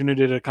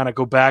opportunity to kind of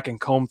go back and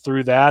comb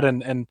through that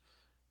and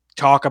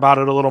talk about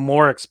it a little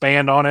more,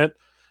 expand on it,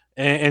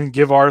 and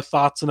give our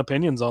thoughts and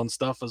opinions on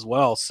stuff as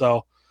well.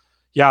 So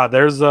yeah,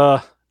 there's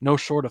no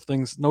shortage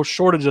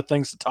of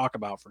things to talk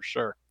about for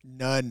sure.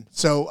 None.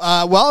 So,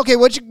 okay.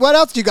 What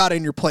else do you got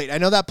in your plate? I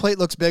know that plate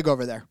looks big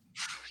over there.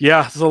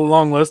 Yeah, it's a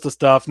long list of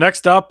stuff.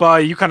 Next up,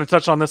 you kind of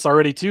touched on this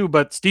already too,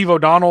 but Steve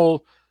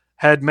O'Donnell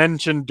had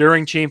mentioned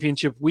during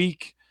championship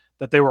week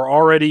that they were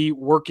already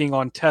working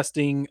on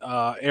testing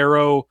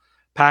aero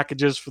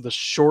packages for the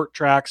short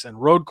tracks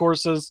and road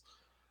courses.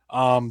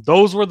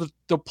 Those were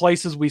the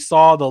places we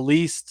saw the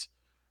least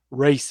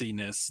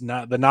raciness,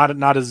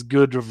 not as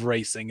good of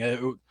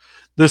racing.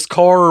 This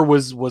car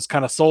was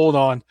kind of sold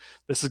on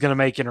this is going to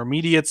make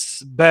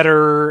intermediates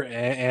better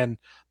and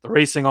the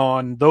racing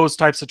on those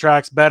types of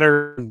tracks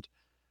better, and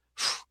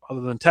other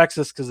than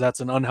Texas, because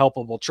that's an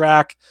unhelpable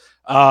track.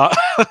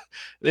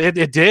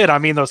 It did.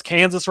 Those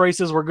Kansas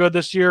races were good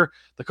this year.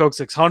 The Coke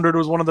 600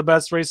 was one of the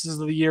best races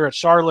of the year at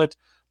Charlotte.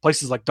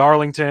 Places like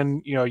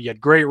Darlington, you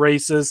had great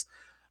races.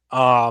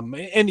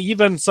 And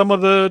even some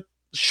of the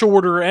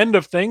shorter end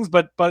of things,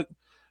 but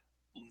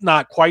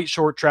not quite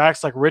short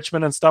tracks like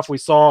Richmond and stuff, we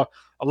saw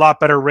a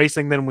lot better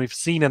racing than we've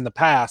seen in the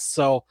past.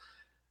 So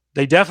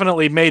they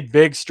definitely made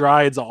big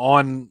strides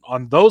on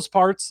those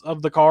parts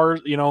of the car,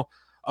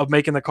 of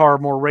making the car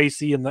more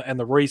racy and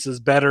the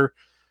races better.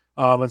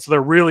 And so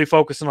they're really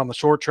focusing on the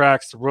short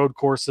tracks, the road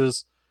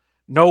courses.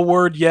 No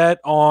word yet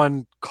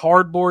on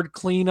cardboard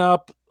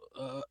cleanup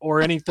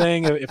or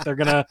anything, if they're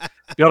going to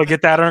be able to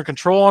get that under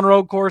control on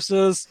road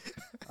courses.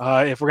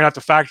 If we're going to have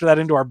to factor that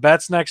into our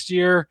bets next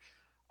year,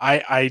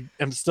 I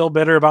am still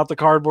bitter about the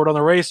cardboard on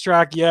the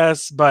racetrack,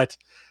 yes, but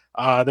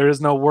there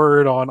is no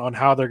word on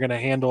how they're going to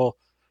handle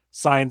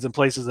signs in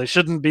places they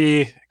shouldn't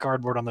be,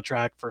 cardboard on the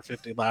track for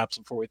 50 laps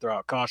before we throw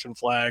out caution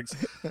flags.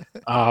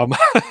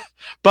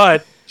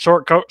 But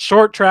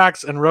short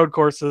tracks and road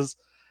courses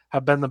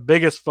have been the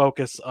biggest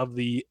focus of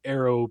the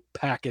aero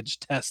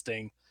package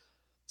testing.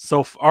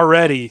 So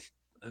already,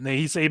 and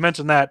he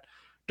mentioned that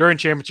during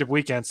championship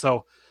weekend.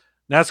 So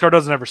NASCAR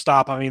doesn't ever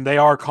stop. They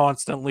are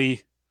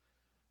constantly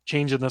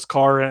changing this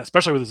car, and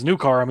especially with this new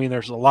car.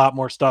 There's a lot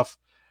more stuff.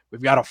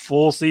 We've got a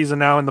full season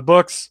now in the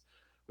books.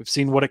 We've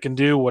seen what it can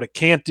do, what it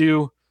can't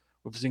do.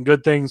 We've seen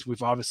good things.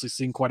 We've obviously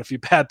seen quite a few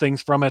bad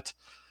things from it.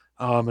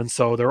 And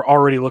so they're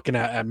already looking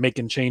at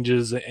making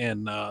changes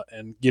and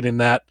getting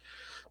that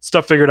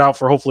stuff figured out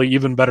for hopefully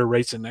even better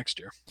racing next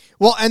year.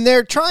 Well, and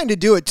they're trying to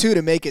do it too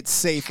to make it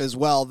safe as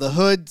well. The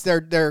hoods,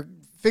 they're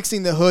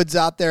fixing the hoods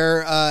out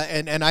there,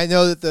 and I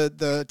know that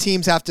the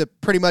teams have to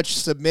pretty much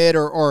submit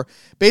or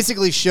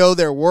basically show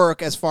their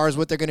work as far as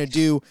what they're going to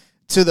do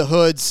to the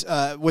hoods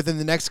within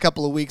the next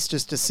couple of weeks,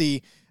 just to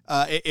see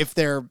if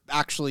they're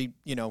actually,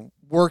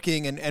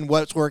 working and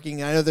what's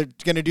working. I know they're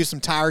going to do some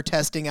tire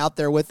testing out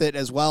there with it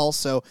as well.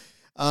 So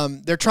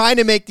they're trying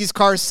to make these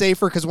cars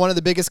safer, because one of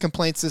the biggest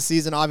complaints this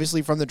season,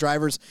 obviously from the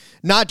drivers,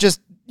 not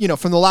just,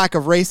 from the lack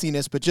of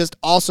raciness, but just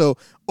also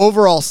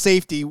overall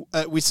safety.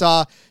 We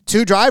saw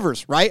two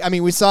drivers, right?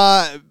 We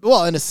saw,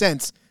 well, in a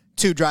sense,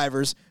 two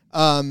drivers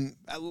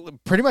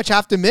pretty much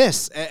have to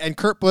miss. And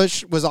Kurt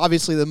Busch was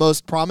obviously the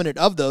most prominent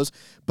of those,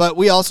 but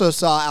we also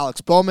saw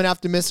Alex Bowman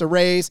have to miss a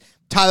race.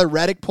 Tyler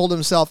Reddick pulled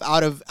himself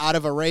out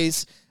of a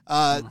race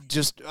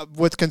just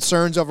with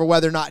concerns over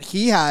whether or not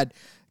he had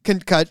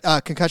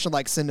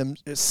concussion-like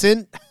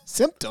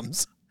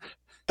symptoms.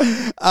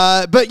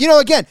 But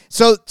again,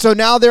 so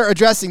now they're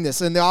addressing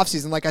this in the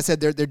offseason. Like I said,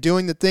 they're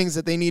doing the things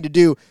that they need to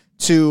do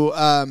to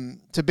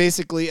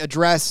basically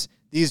address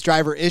these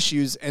driver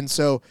issues. And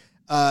so,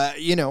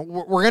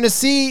 we're going to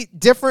see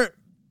different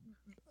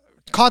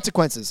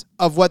consequences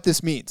of what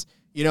this means.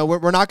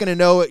 We're not going to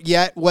know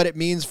yet what it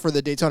means for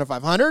the Daytona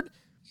 500.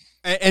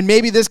 And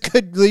maybe this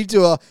could lead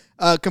to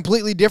a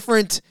completely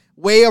different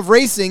way of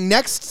racing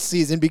next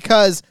season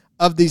because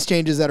of these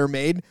changes that are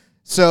made.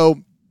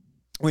 So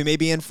we may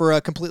be in for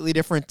a completely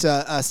different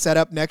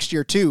setup next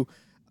year too,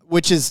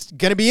 which is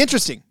going to be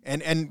interesting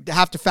and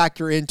have to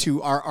factor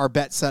into our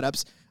bet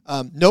setups.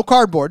 No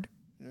cardboard.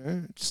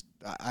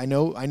 I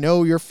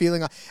know you're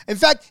feeling. In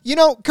fact,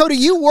 Cody,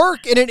 you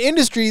work in an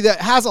industry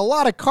that has a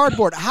lot of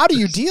cardboard. How do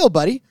you deal,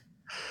 buddy?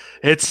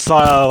 It's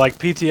like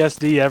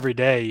PTSD every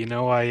day.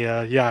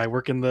 I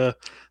work in the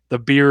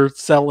beer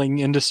selling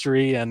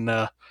industry, and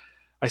I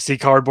see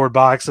cardboard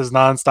boxes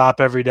nonstop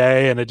every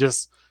day, and it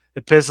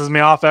pisses me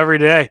off every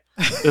day.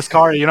 This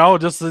car, and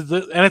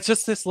it's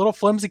just this little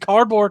flimsy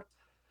cardboard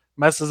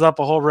messes up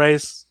a whole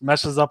race,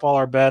 messes up all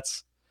our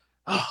bets.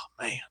 Oh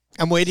man.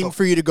 I'm waiting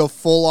for you to go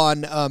full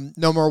on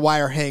no more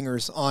wire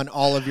hangers on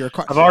all of your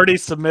cars. I've already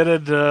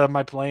submitted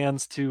my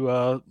plans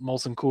to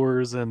Molson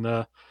Coors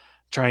and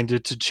trying to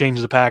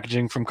change the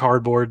packaging from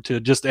cardboard to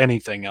just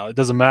anything else. It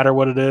doesn't matter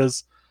what it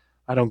is.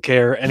 I don't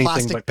care. Anything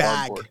plastic but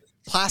bag. Cardboard.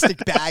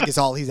 Plastic bag is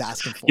all he's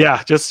asking for.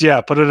 Yeah,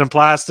 put it in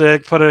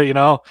plastic. Put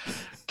it,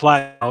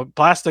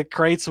 plastic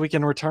crates we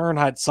can return.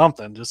 Hide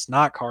something, just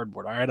not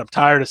cardboard. All right, I'm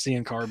tired of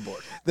seeing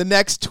cardboard. The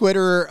next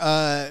Twitter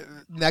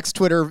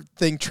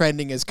thing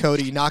trending is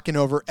Cody knocking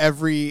over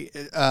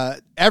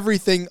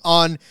everything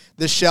on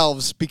the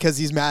shelves because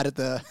he's mad at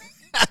the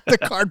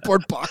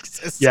cardboard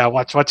boxes. Yeah,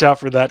 watch out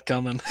for that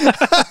coming.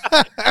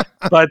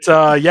 But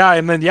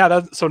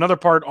so another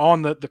part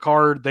on the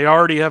card, they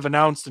already have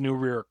announced a new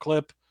rear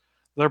clip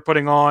they're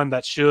putting on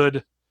that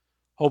should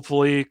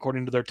hopefully,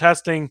 according to their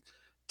testing,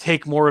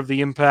 take more of the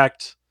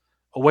impact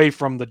away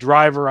from the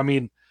driver. I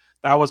mean,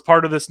 that was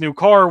part of this new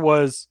car,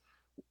 was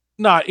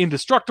not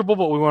indestructible,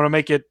 but we want to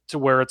make it to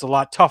where it's a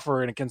lot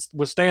tougher and it can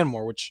withstand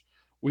more, which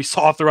we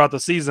saw throughout the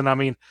season. I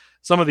mean,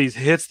 some of these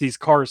hits these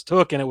cars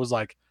took, and it was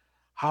like,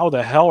 how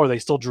the hell are they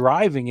still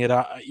driving it?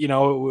 It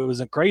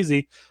wasn't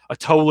crazy. A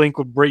toe link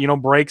would break,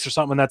 brakes or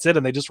something, and that's it.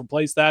 And they just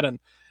replaced that and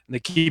they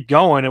keep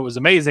going. It was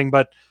amazing,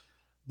 but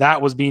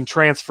that was being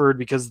transferred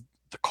because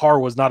the car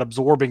was not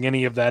absorbing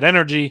any of that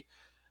energy. It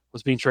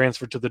was being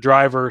transferred to the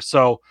driver.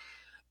 So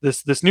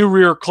this new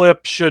rear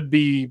clip should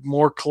be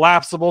more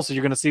collapsible. So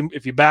you're going to see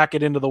if you back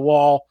it into the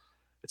wall,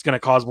 it's going to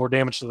cause more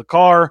damage to the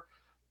car,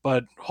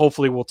 but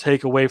hopefully will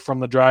take away from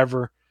the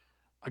driver.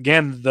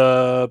 Again,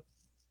 the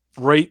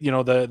rate,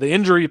 the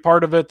injury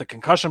part of it, the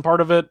concussion part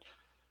of it,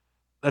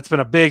 that's been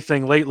a big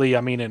thing lately.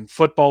 I mean, in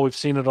football, we've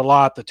seen it a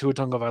lot, the Tua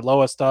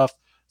Tagovailoa stuff.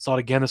 Saw it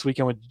again this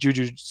weekend with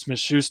Juju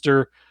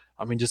Smith-Schuster.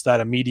 I mean, just that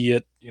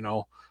immediate,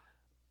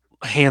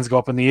 hands go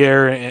up in the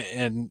air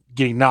and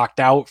getting knocked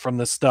out from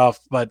this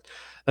stuff. But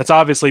that's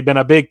obviously been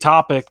a big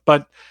topic.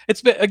 But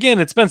it's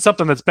been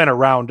something that's been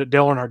around.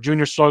 Dale Earnhardt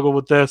Jr. struggled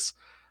with this,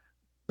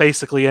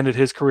 basically ended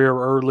his career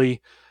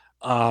early.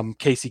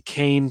 Casey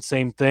Kane,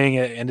 same thing,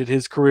 ended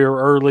his career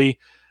early.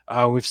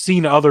 We've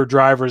seen other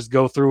drivers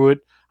go through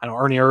it. I know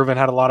Ernie Irvin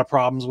had a lot of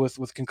problems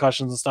with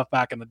concussions and stuff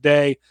back in the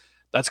day.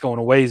 That's going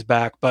a ways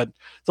back, but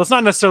so it's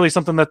not necessarily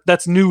something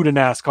that's new to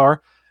NASCAR.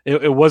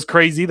 It was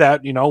crazy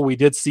that, we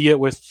did see it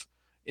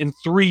in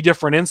 3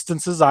 different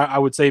instances. I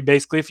would say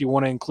basically, if you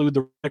want to include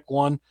the Rick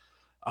one,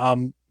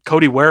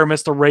 Cody Ware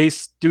missed a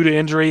race due to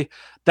injury.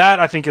 That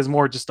I think is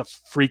more just a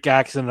freak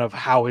accident of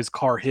how his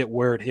car hit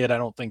where it hit. I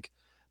don't think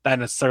that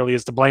necessarily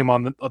is to blame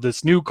on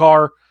this new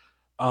car.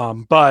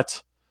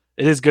 But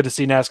it is good to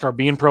see NASCAR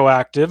being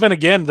proactive. And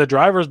again, the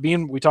drivers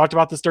we talked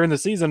about this during the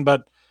season,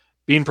 but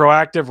being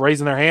proactive,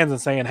 raising their hands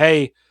and saying,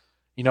 hey,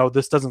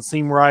 this doesn't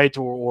seem right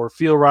or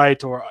feel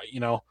right, or,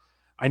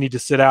 I need to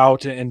sit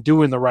out, and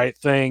doing the right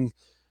thing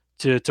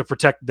to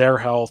protect their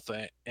health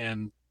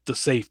and the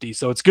safety.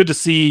 So it's good to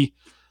see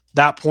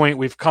that point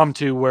we've come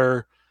to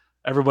where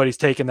everybody's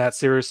taking that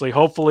seriously.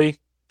 Hopefully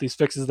these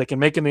fixes they can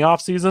make in the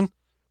offseason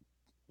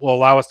will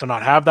allow us to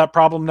not have that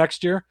problem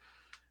next year.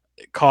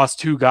 It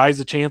cost 2 guys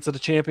a chance at a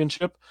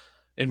championship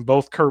in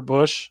both Kurt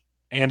Busch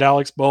and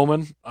Alex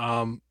Bowman.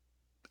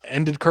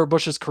 Ended Kurt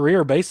Busch's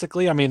career,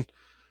 basically. I mean,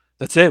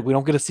 that's it. We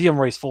don't get to see him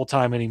race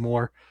full-time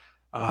anymore.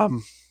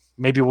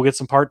 Maybe we'll get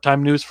some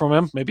part-time news from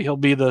him. Maybe he'll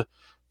be the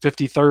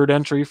 53rd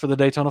entry for the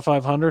Daytona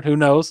 500. Who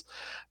knows?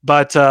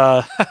 But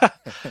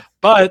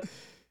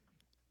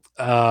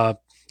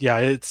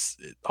it's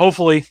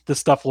hopefully this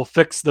stuff will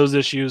fix those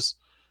issues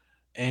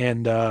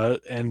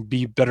and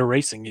be better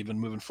racing even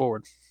moving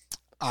forward.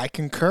 I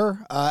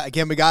concur.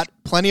 Again, we got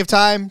plenty of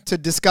time to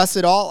discuss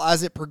it all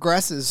as it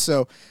progresses.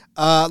 So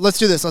let's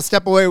do this. Let's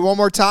step away one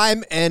more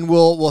time, and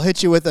we'll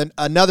hit you with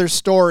another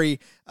story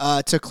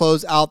to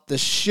close out the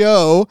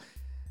show.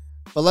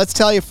 But let's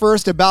tell you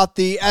first about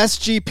the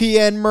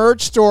SGPN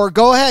merch store.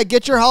 Go ahead,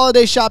 get your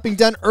holiday shopping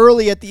done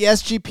early at the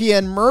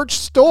SGPN merch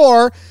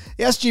store.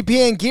 The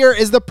SGPN gear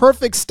is the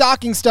perfect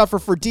stocking stuffer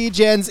for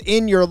DGens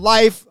in your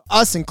life,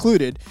 us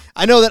included.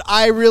 I know that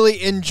I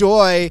really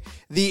enjoy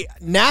the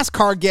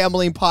NASCAR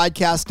gambling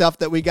podcast stuff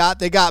that we got.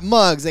 They got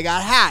mugs, they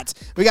got hats,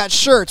 we got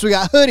shirts, we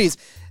got hoodies.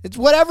 It's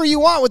whatever you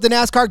want with the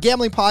NASCAR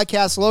Gambling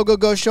Podcast logo.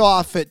 Go show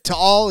off it to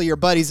all of your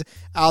buddies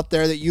out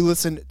there that you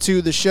listen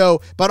to the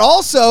show. But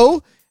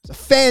also, it's a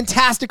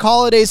fantastic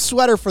holiday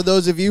sweater for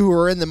those of you who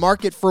are in the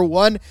market for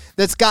one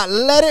that's got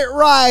Let It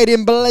Ride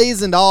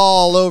emblazoned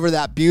all over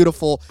that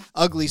beautiful,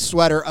 ugly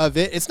sweater of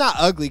it. It's not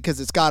ugly because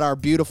it's got our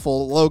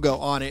beautiful logo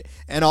on it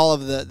and all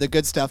of the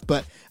good stuff.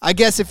 But I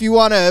guess if you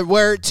want to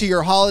wear it to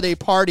your holiday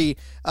party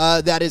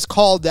that is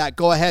called that,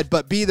 go ahead.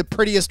 But be the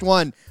prettiest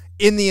one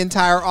in the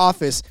entire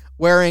office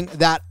wearing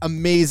that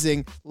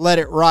amazing Let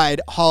It Ride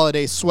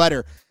holiday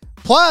sweater.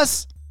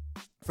 Plus,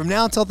 from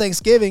now until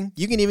Thanksgiving,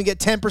 you can even get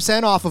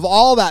 10% off of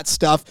all that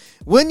stuff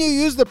when you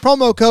use the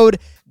promo code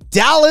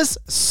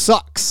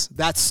DallasSucks.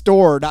 That's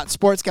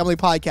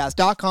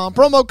store.sportsgamblingpodcast.com.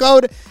 Promo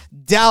code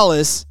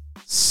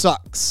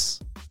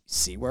DallasSucks.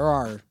 See where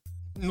our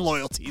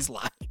loyalties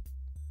lie.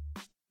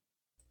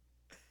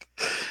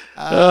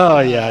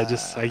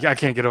 I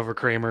can't get over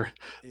Kramer.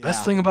 Yeah.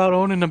 Best thing about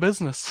owning a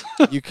business,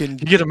 you get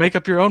to make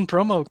up your own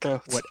promo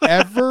codes.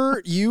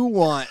 Whatever you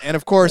want. And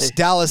of course,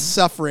 Dallas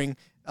suffering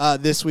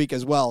this week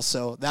as well,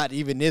 so that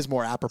even is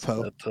more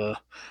apropos.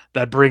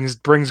 That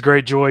brings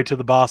great joy to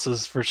the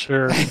bosses for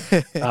sure.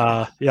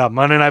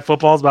 Monday Night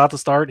Football is about to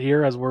start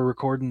here as we're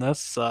recording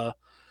this.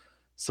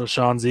 So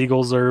Sean's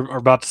Eagles are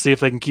about to see if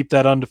they can keep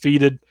that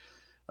undefeated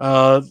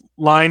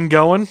line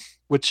going,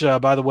 which,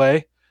 by the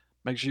way,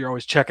 make sure you're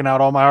always checking out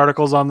all my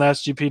articles on the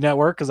SGP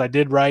Network, because I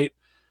did write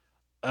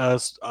a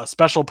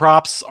special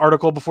props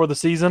article before the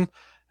season,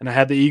 and I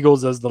had the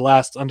Eagles as the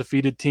last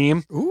undefeated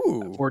team,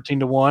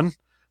 14-1,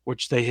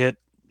 which they hit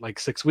like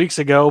 6 weeks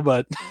ago,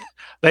 but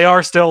they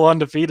are still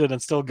undefeated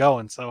and still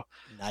going. So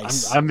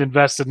nice. I'm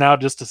invested now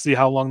just to see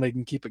how long they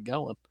can keep it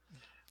going.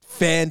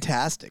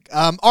 Fantastic.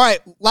 All right,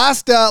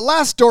 last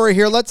story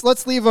here.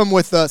 Let's leave them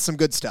with some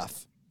good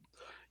stuff.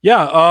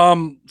 Yeah.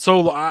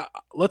 So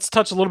let's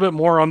touch a little bit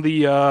more on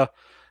the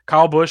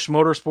Kyle Busch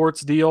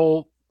Motorsports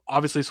deal.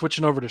 Obviously,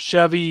 switching over to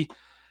Chevy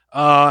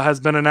has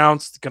been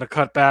announced. Going to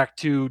cut back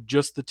to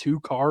just the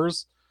 2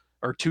 cars,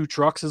 or 2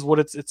 trucks is what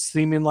it's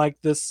seeming like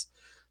this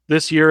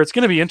year. It's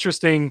going to be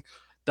interesting.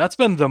 That's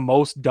been the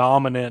most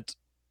dominant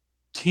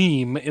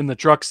team in the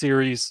truck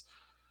series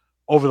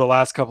over the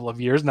last couple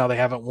of years. Now, they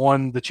haven't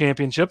won the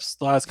championships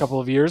the last couple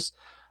of years,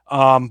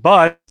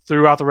 but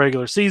throughout the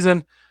regular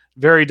season,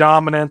 very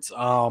dominant.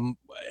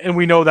 And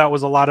we know that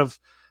was a lot of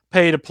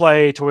pay to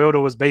play.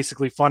 Toyota was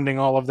basically funding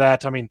all of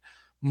that. I mean,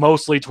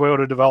 mostly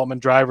Toyota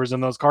development drivers in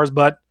those cars,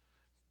 but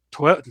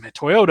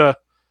Toyota,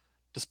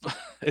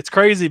 it's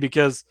crazy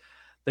because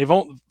they've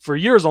for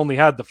years only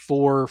had the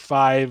 4 or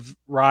 5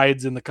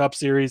 rides in the Cup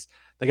Series.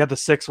 They got the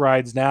 6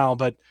 rides now,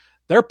 but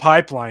their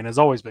pipeline has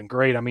always been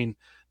great. I mean,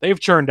 they've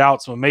churned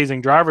out some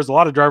amazing drivers, a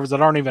lot of drivers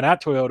that aren't even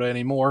at Toyota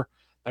anymore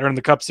that are in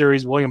the Cup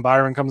Series. William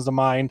Byron comes to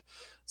mind.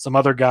 Some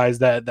other guys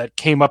that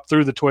came up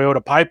through the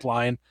Toyota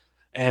pipeline,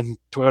 and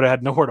Toyota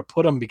had nowhere to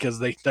put them because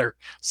they're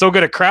so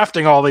good at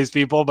crafting all these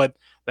people, but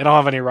they don't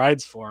have any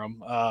rides for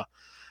them.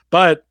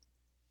 But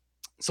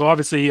so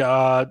obviously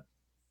the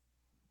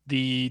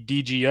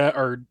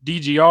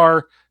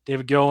DGR,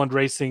 David Gilliland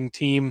Racing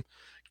team,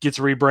 gets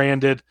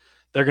rebranded.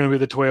 They're going to be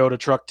the Toyota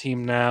truck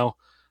team now.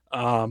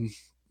 And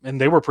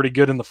they were pretty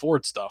good in the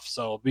Ford stuff.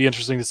 So it'll be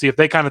interesting to see if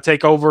they kind of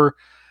take over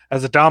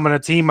as a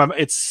dominant team.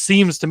 It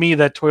seems to me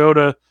that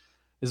Toyota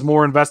is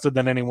more invested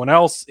than anyone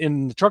else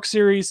in the truck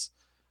series.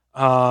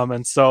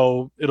 And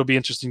so it'll be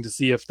interesting to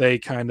see if they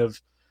kind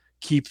of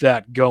keep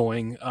that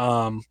going.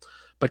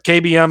 But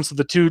KBM, so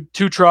the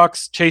two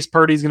trucks, Chase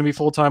Purdy's going to be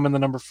full-time in the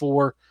number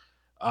 4.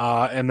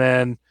 And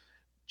then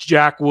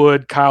Jack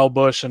Wood, Kyle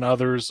Busch, and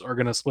others are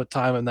going to split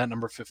time in that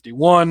number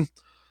 51.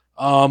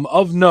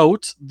 Of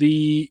note,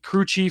 the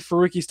crew chief for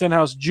Ricky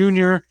Stenhouse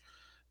Jr.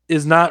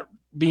 is not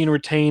being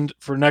retained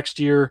for next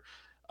year.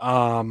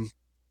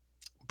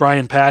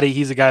 Brian Patty,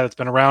 he's a guy that's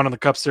been around in the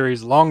Cup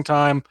Series a long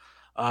time,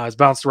 has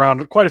bounced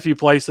around quite a few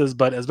places,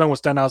 but has been with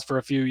Stenhouse for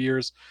a few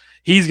years.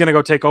 He's going to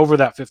go take over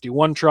that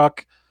 51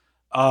 truck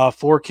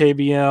for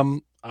KBM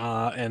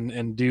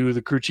and do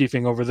the crew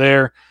chiefing over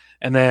there.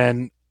 And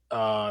then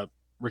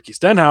Ricky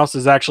Stenhouse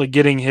is actually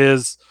getting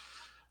his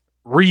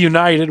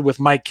reunited with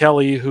Mike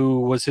Kelly, who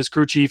was his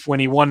crew chief when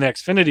he won the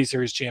Xfinity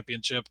Series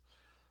championship.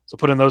 So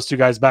putting those 2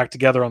 guys back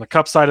together on the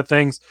Cup side of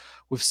things.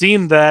 We've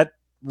seen that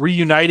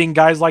reuniting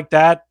guys like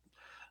that.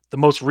 The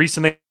most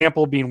recent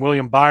example being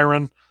William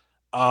Byron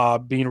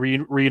being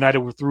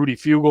reunited with Rudy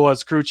Fugle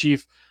as crew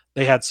chief.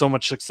 They had so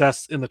much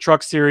success in the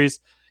truck series.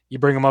 You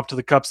bring them up to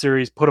the Cup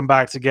Series, put them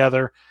back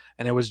together,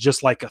 and it was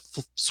just like a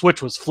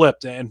switch was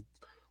flipped, and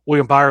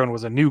William Byron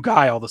was a new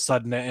guy all of a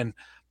sudden, and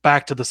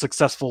back to the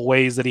successful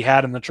ways that he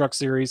had in the Truck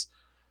Series.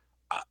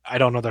 I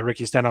don't know that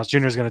Ricky Stenhouse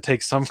Jr. is going to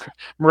take some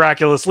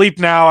miraculous leap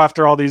now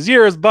after all these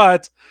years,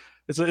 but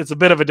it's a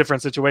bit of a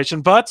different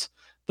situation. But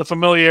the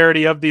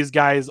familiarity of these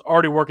guys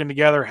already working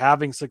together,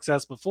 having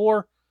success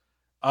before,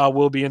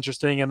 will be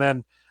interesting. And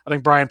then I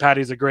think Brian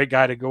Patty is a great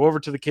guy to go over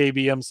to the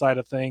KBM side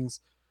of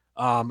things.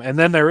 And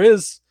then there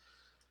is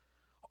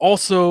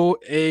also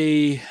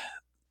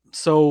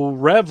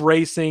Rev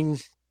Racing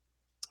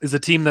is a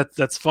team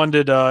that's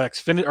funded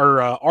Xfinity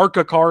or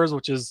ARCA cars,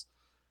 which is,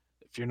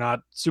 if you're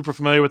not super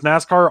familiar with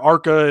NASCAR,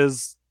 ARCA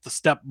is the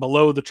step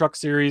below the Truck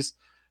Series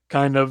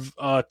kind of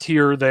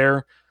tier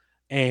there.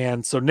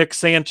 And so Nick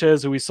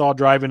Sanchez, who we saw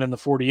driving in the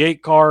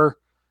 48 car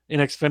in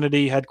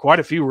Xfinity, had quite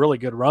a few really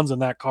good runs in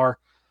that car.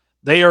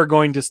 They are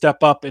going to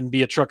step up and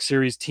be a Truck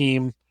Series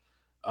team,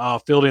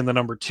 fielding the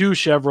number 2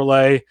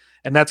 Chevrolet,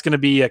 and that's going to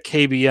be a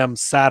KBM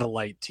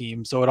satellite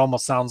team. So it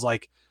almost sounds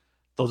like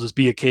they'll just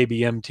be a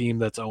KBM team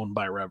that's owned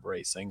by Rev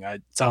Racing.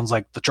 It sounds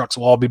like the trucks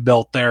will all be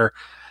built there,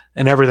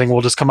 and everything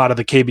will just come out of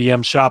the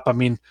KBM shop. I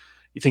mean,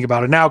 you think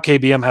about it now,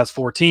 KBM has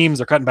 4 teams.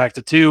 They're cutting back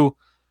to 2.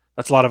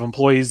 That's a lot of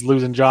employees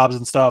losing jobs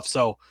and stuff.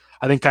 So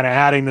I think kind of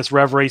adding this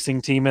Rev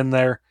Racing team in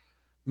there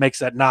makes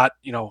that not,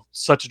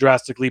 such a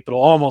drastic leap.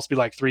 It'll almost be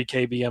like 3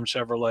 KBM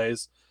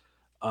Chevrolets.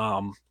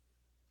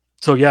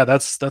 So yeah,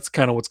 that's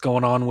kind of what's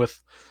going on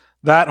with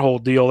that whole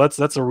deal.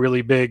 That's a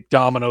really big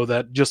domino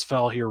that just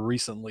fell here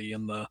recently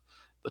in the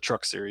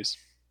Truck Series.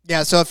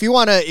 Yeah, so if you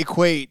want to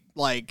equate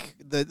like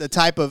the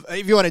type of,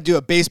 if you want to do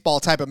a baseball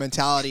type of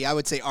mentality, I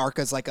would say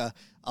ARCA is like a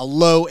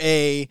low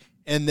A,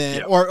 and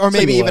then or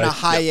maybe even a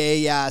high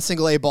A,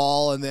 single A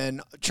ball, and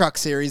then Truck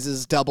Series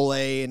is double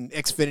A, and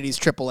Xfinity's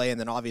triple A, and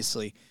then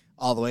obviously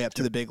all the way up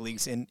to the big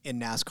leagues in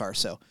NASCAR.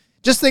 So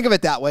just think of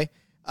it that way.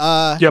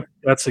 Yep,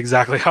 that's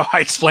exactly how I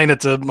explain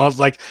it to them. I was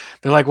like,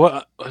 they're like,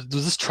 "What is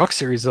this Truck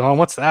Series on?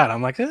 What's that?"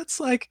 I'm like, "It's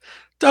like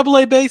double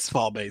A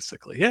baseball,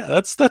 basically." Yeah,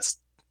 that's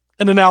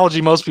an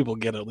analogy most people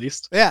get, at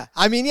least. Yeah,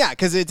 I mean, yeah,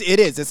 because it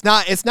is. It's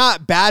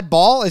not bad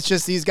ball. It's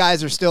just these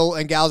guys are still,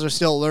 and gals are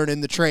still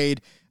learning the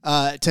trade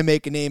to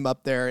make a name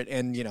up there,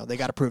 and they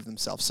got to prove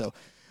themselves. So,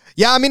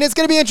 yeah, I mean, it's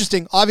going to be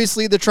interesting.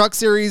 Obviously, the Truck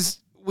Series,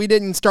 we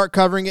didn't start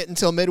covering it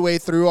until midway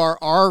through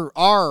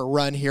our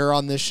run here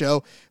on this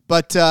show,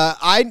 but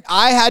I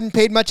hadn't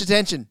paid much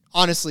attention,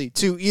 honestly,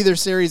 to either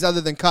series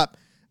other than Cup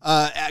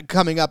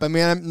coming up. I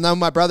mean, I know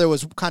my brother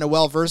was kind of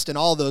well versed in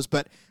all of those,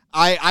 but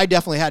I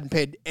definitely hadn't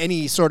paid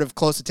any sort of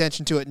close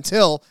attention to it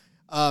until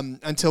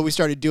we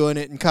started doing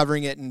it and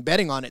covering it and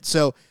betting on it.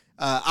 So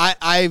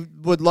I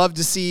would love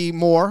to see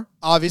more,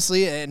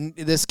 obviously, and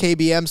this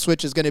KBM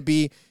switch is going to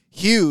be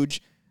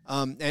huge.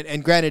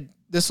 And granted,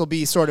 this will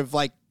be sort of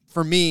like,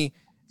 for me,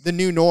 the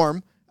new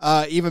norm,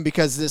 even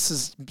because this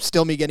is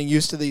still me getting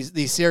used to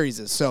these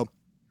series. So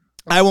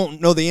I won't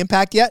know the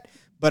impact yet,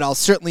 but I'll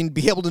certainly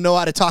be able to know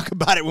how to talk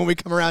about it when we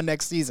come around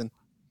next season.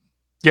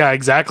 Yeah,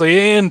 exactly.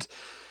 And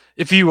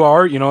if you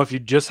are, if you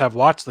just have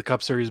watched the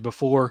Cup Series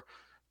before,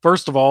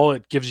 first of all,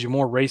 it gives you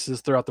more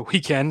races throughout the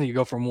weekend. You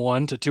go from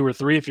 1 to 2 or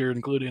 3 if you're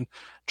including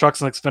Trucks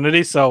and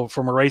Xfinity. So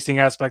from a racing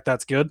aspect,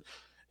 that's good.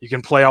 You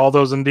can play all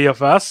those in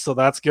DFS, so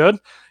that's good.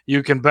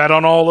 You can bet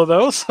on all of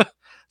those.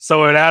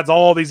 So it adds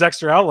all these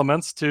extra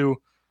elements to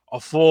a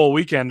full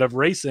weekend of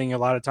racing, a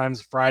lot of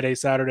times Friday,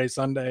 Saturday,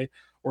 Sunday,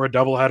 or a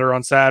doubleheader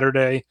on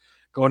Saturday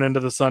going into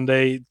the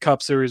Sunday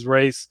Cup Series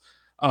race.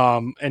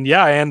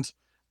 Xfinity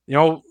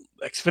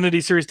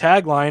Series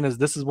tagline is,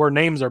 "This is where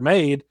names are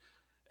made."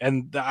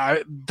 And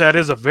that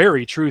is a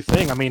very true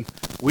thing. I mean,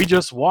 we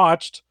just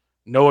watched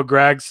Noah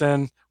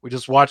Gragson. We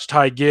just watched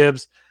Ty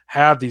Gibbs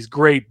have these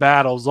great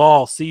battles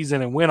all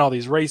season and win all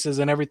these races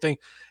and everything.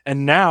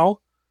 And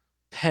now,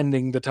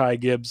 pending the Ty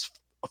Gibbs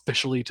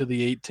officially to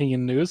the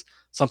 18 news,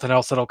 something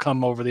else that'll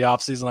come over the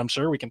offseason, I'm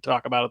sure we can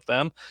talk about it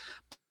then.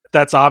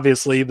 That's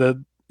obviously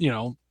the,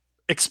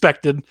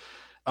 expected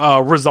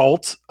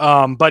result.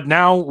 But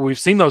now we've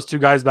seen those two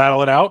guys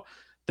battle it out.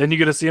 Then you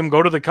get to see them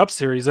go to the Cup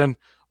Series, and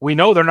we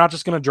know they're not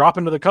just going to drop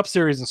into the Cup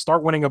Series and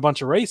start winning a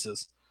bunch of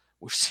races.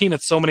 We've seen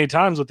it so many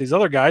times with these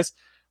other guys.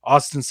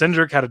 Austin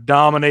Cindric had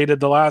dominated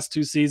the last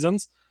 2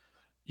 seasons.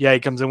 Yeah, he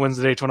comes and wins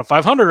the Daytona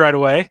 500 right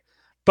away,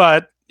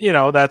 but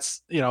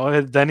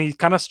then he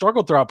kind of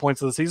struggled throughout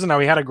points of the season. Now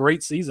he had a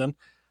great season.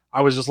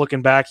 I was just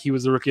looking back; he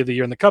was the Rookie of the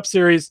Year in the Cup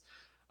Series,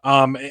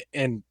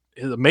 and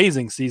his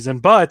amazing season.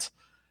 But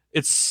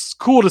it's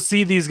cool to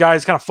see these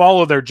guys kind of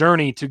follow their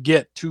journey to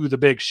get to the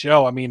big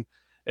show. I mean,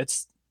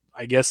 it's,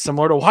 I guess,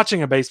 similar to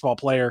watching a baseball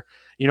player.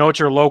 It's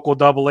your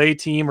local AA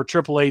team or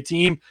AAA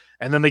team,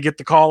 and then they get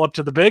the call up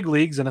to the big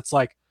leagues, and it's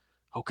like,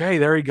 okay,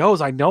 there he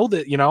goes. I know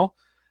that,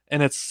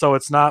 and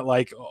it's not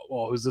like, oh,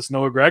 well, who's this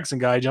Noah Gragson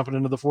guy jumping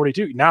into the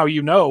 42? Now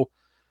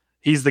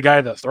he's the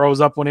guy that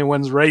throws up when he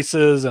wins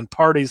races and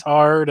parties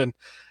hard and,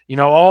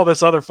 all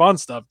this other fun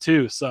stuff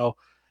too. So,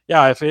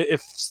 yeah,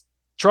 if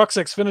Trucks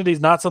Xfinity is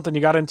not something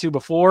you got into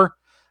before,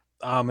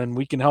 and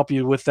we can help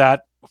you with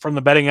that from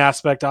the betting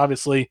aspect,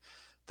 obviously,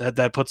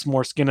 that puts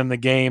more skin in the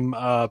game.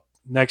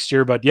 next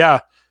year. But yeah,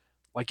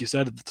 like you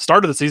said, at the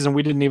start of the season,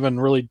 we didn't even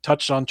really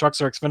touch on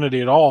Trucks or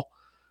Xfinity at all.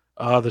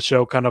 The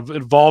show kind of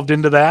evolved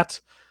into that.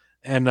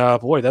 And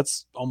boy,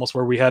 that's almost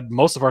where we had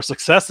most of our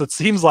success, it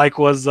seems like,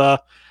 was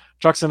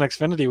Trucks and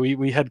Xfinity.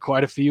 We had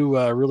quite a few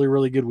really,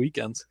 really good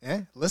weekends.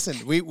 Yeah, listen,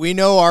 we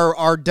know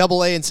our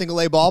double A and single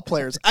A ball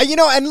players.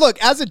 And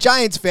look, as a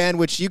Giants fan,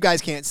 which you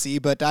guys can't see,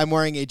 but I'm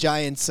wearing a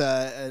Giants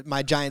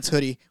my Giants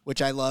hoodie,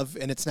 which I love,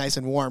 and it's nice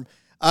and warm.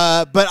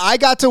 But I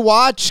got to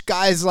watch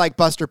guys like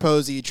Buster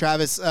Posey,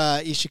 Travis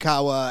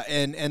Ishikawa,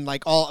 and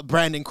like all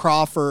Brandon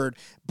Crawford,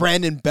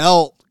 Brandon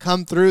Belt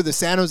come through the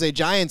San Jose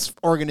Giants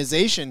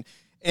organization,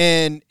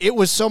 and it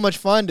was so much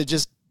fun to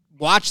just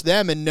watch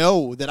them and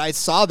know that I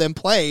saw them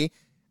play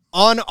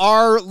on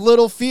our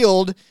little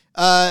field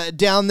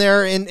down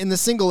there in the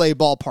single A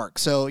ballpark.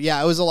 So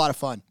yeah, it was a lot of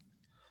fun.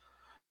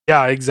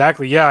 Yeah,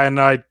 exactly. Yeah, and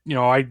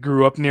I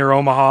grew up near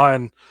Omaha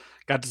and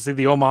got to see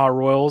the Omaha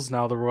Royals.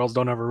 Now the Royals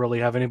don't ever really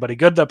have anybody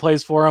good that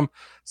plays for them,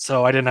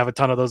 so I didn't have a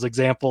ton of those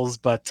examples.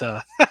 But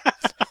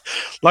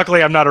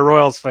luckily, I'm not a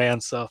Royals fan,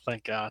 so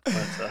thank God.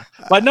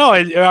 But no,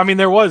 I mean,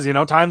 there was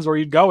times where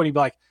you'd go and you'd be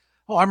like,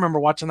 oh, I remember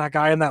watching that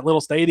guy in that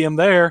little stadium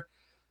there.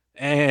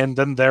 And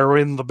then they're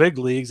in the big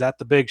leagues at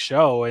the big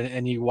show,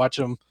 and you watch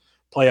them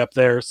play up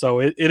there.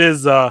 So it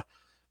is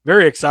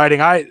very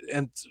exciting.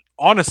 And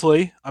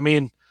honestly, I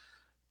mean,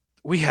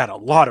 we had a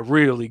lot of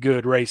really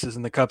good races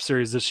in the Cup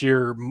Series this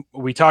year.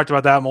 We talked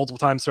about that multiple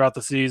times throughout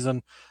the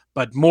season,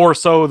 but more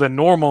so than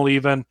normal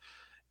even.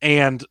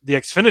 And the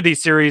Xfinity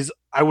Series,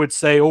 I would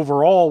say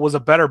overall, was a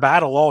better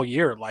battle all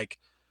year. Like,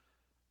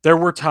 there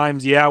were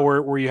times,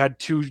 where you had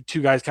two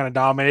guys kind of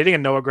dominating,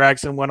 and Noah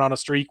Gragson went on a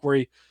streak where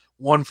he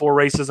won 4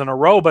 races in a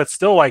row, but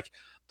still, like,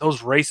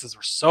 those races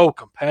were so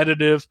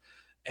competitive,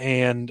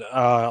 and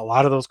a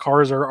lot of those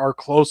cars are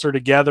closer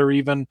together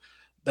even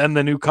than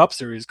the new Cup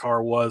Series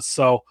car was.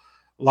 So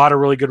a lot of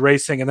really good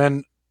racing. And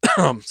then,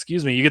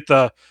 excuse me, you get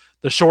the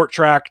short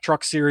track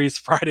Truck Series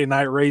Friday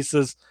night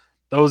races.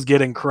 Those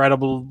get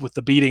incredible with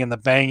the beating and the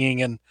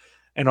banging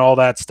and all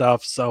that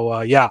stuff. So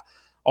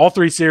all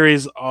 3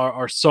 series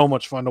are so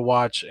much fun to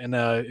watch. And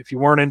if you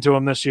weren't into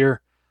them this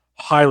year,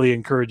 highly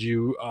encourage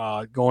you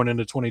going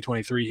into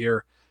 2023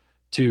 here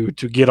to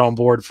get on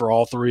board for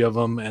all 3 of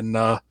them. And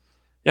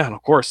and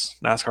of course,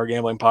 NASCAR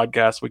Gambling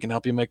Podcast, we can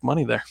help you make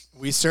money there.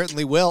 We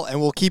certainly will,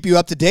 and we'll keep you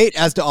up to date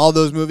as to all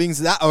those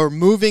movings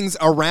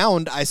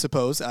around, I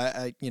suppose.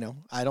 I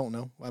don't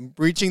know. I'm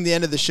reaching the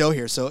end of the show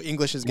here, so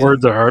English is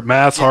words are hard.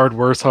 Math's hard.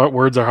 Words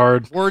are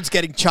hard. Words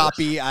getting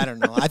choppy. I don't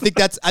know. I think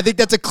that's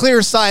a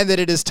clear sign that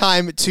it is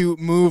time to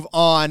move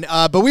on.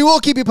 But we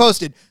will keep you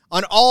posted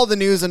on all the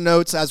news and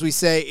notes, as we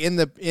say in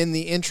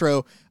the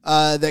intro,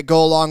 that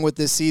go along with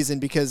this season,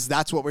 because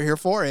that's what we're here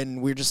for,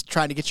 and we're just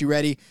trying to get you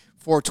ready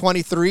for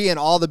 23 and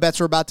all the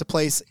bets we're about to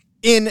place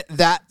in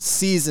that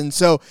season.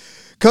 So,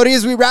 Cody,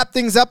 as we wrap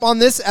things up on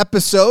this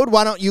episode,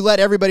 why don't you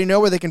let everybody know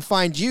where they can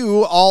find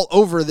you all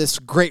over this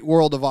great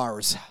world of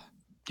ours?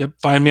 Yep.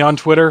 Find me on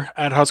Twitter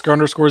at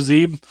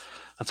Husker_Zeeb.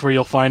 That's where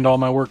you'll find all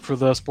my work for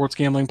the Sports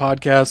Gambling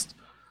Podcast.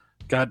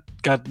 Got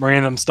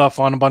random stuff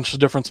on a bunch of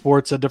different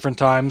sports at different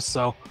times.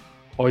 So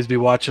always be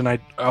watching. I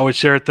always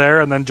share it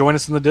there, and then join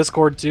us in the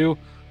Discord too.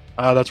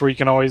 That's where you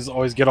can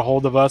always get a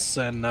hold of us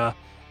and,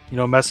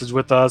 message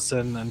with us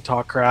and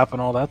talk crap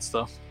and all that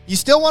stuff. You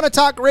still want to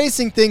talk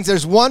racing things?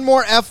 There's one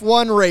more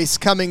F1 race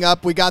coming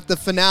up. We got the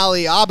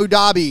finale. Abu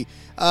Dhabi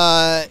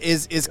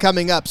is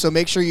coming up. So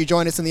make sure you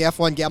join us in the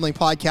F1 Gambling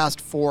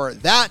Podcast for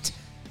that.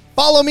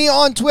 Follow me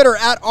on Twitter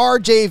at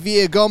RJ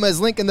Villagomez.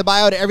 Link in the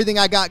bio to everything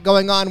I got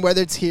going on,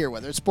 whether it's here,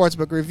 whether it's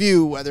Sportsbook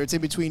Review, whether it's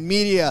in between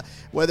media,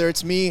 whether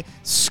it's me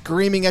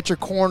screaming at your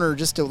corner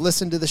just to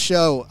listen to the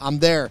show. I'm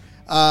there.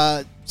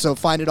 So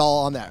find it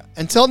all on there.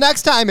 Until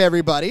next time,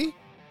 everybody.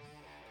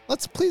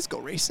 Let's please go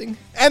racing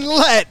and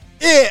let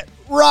it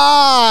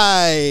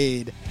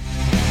ride.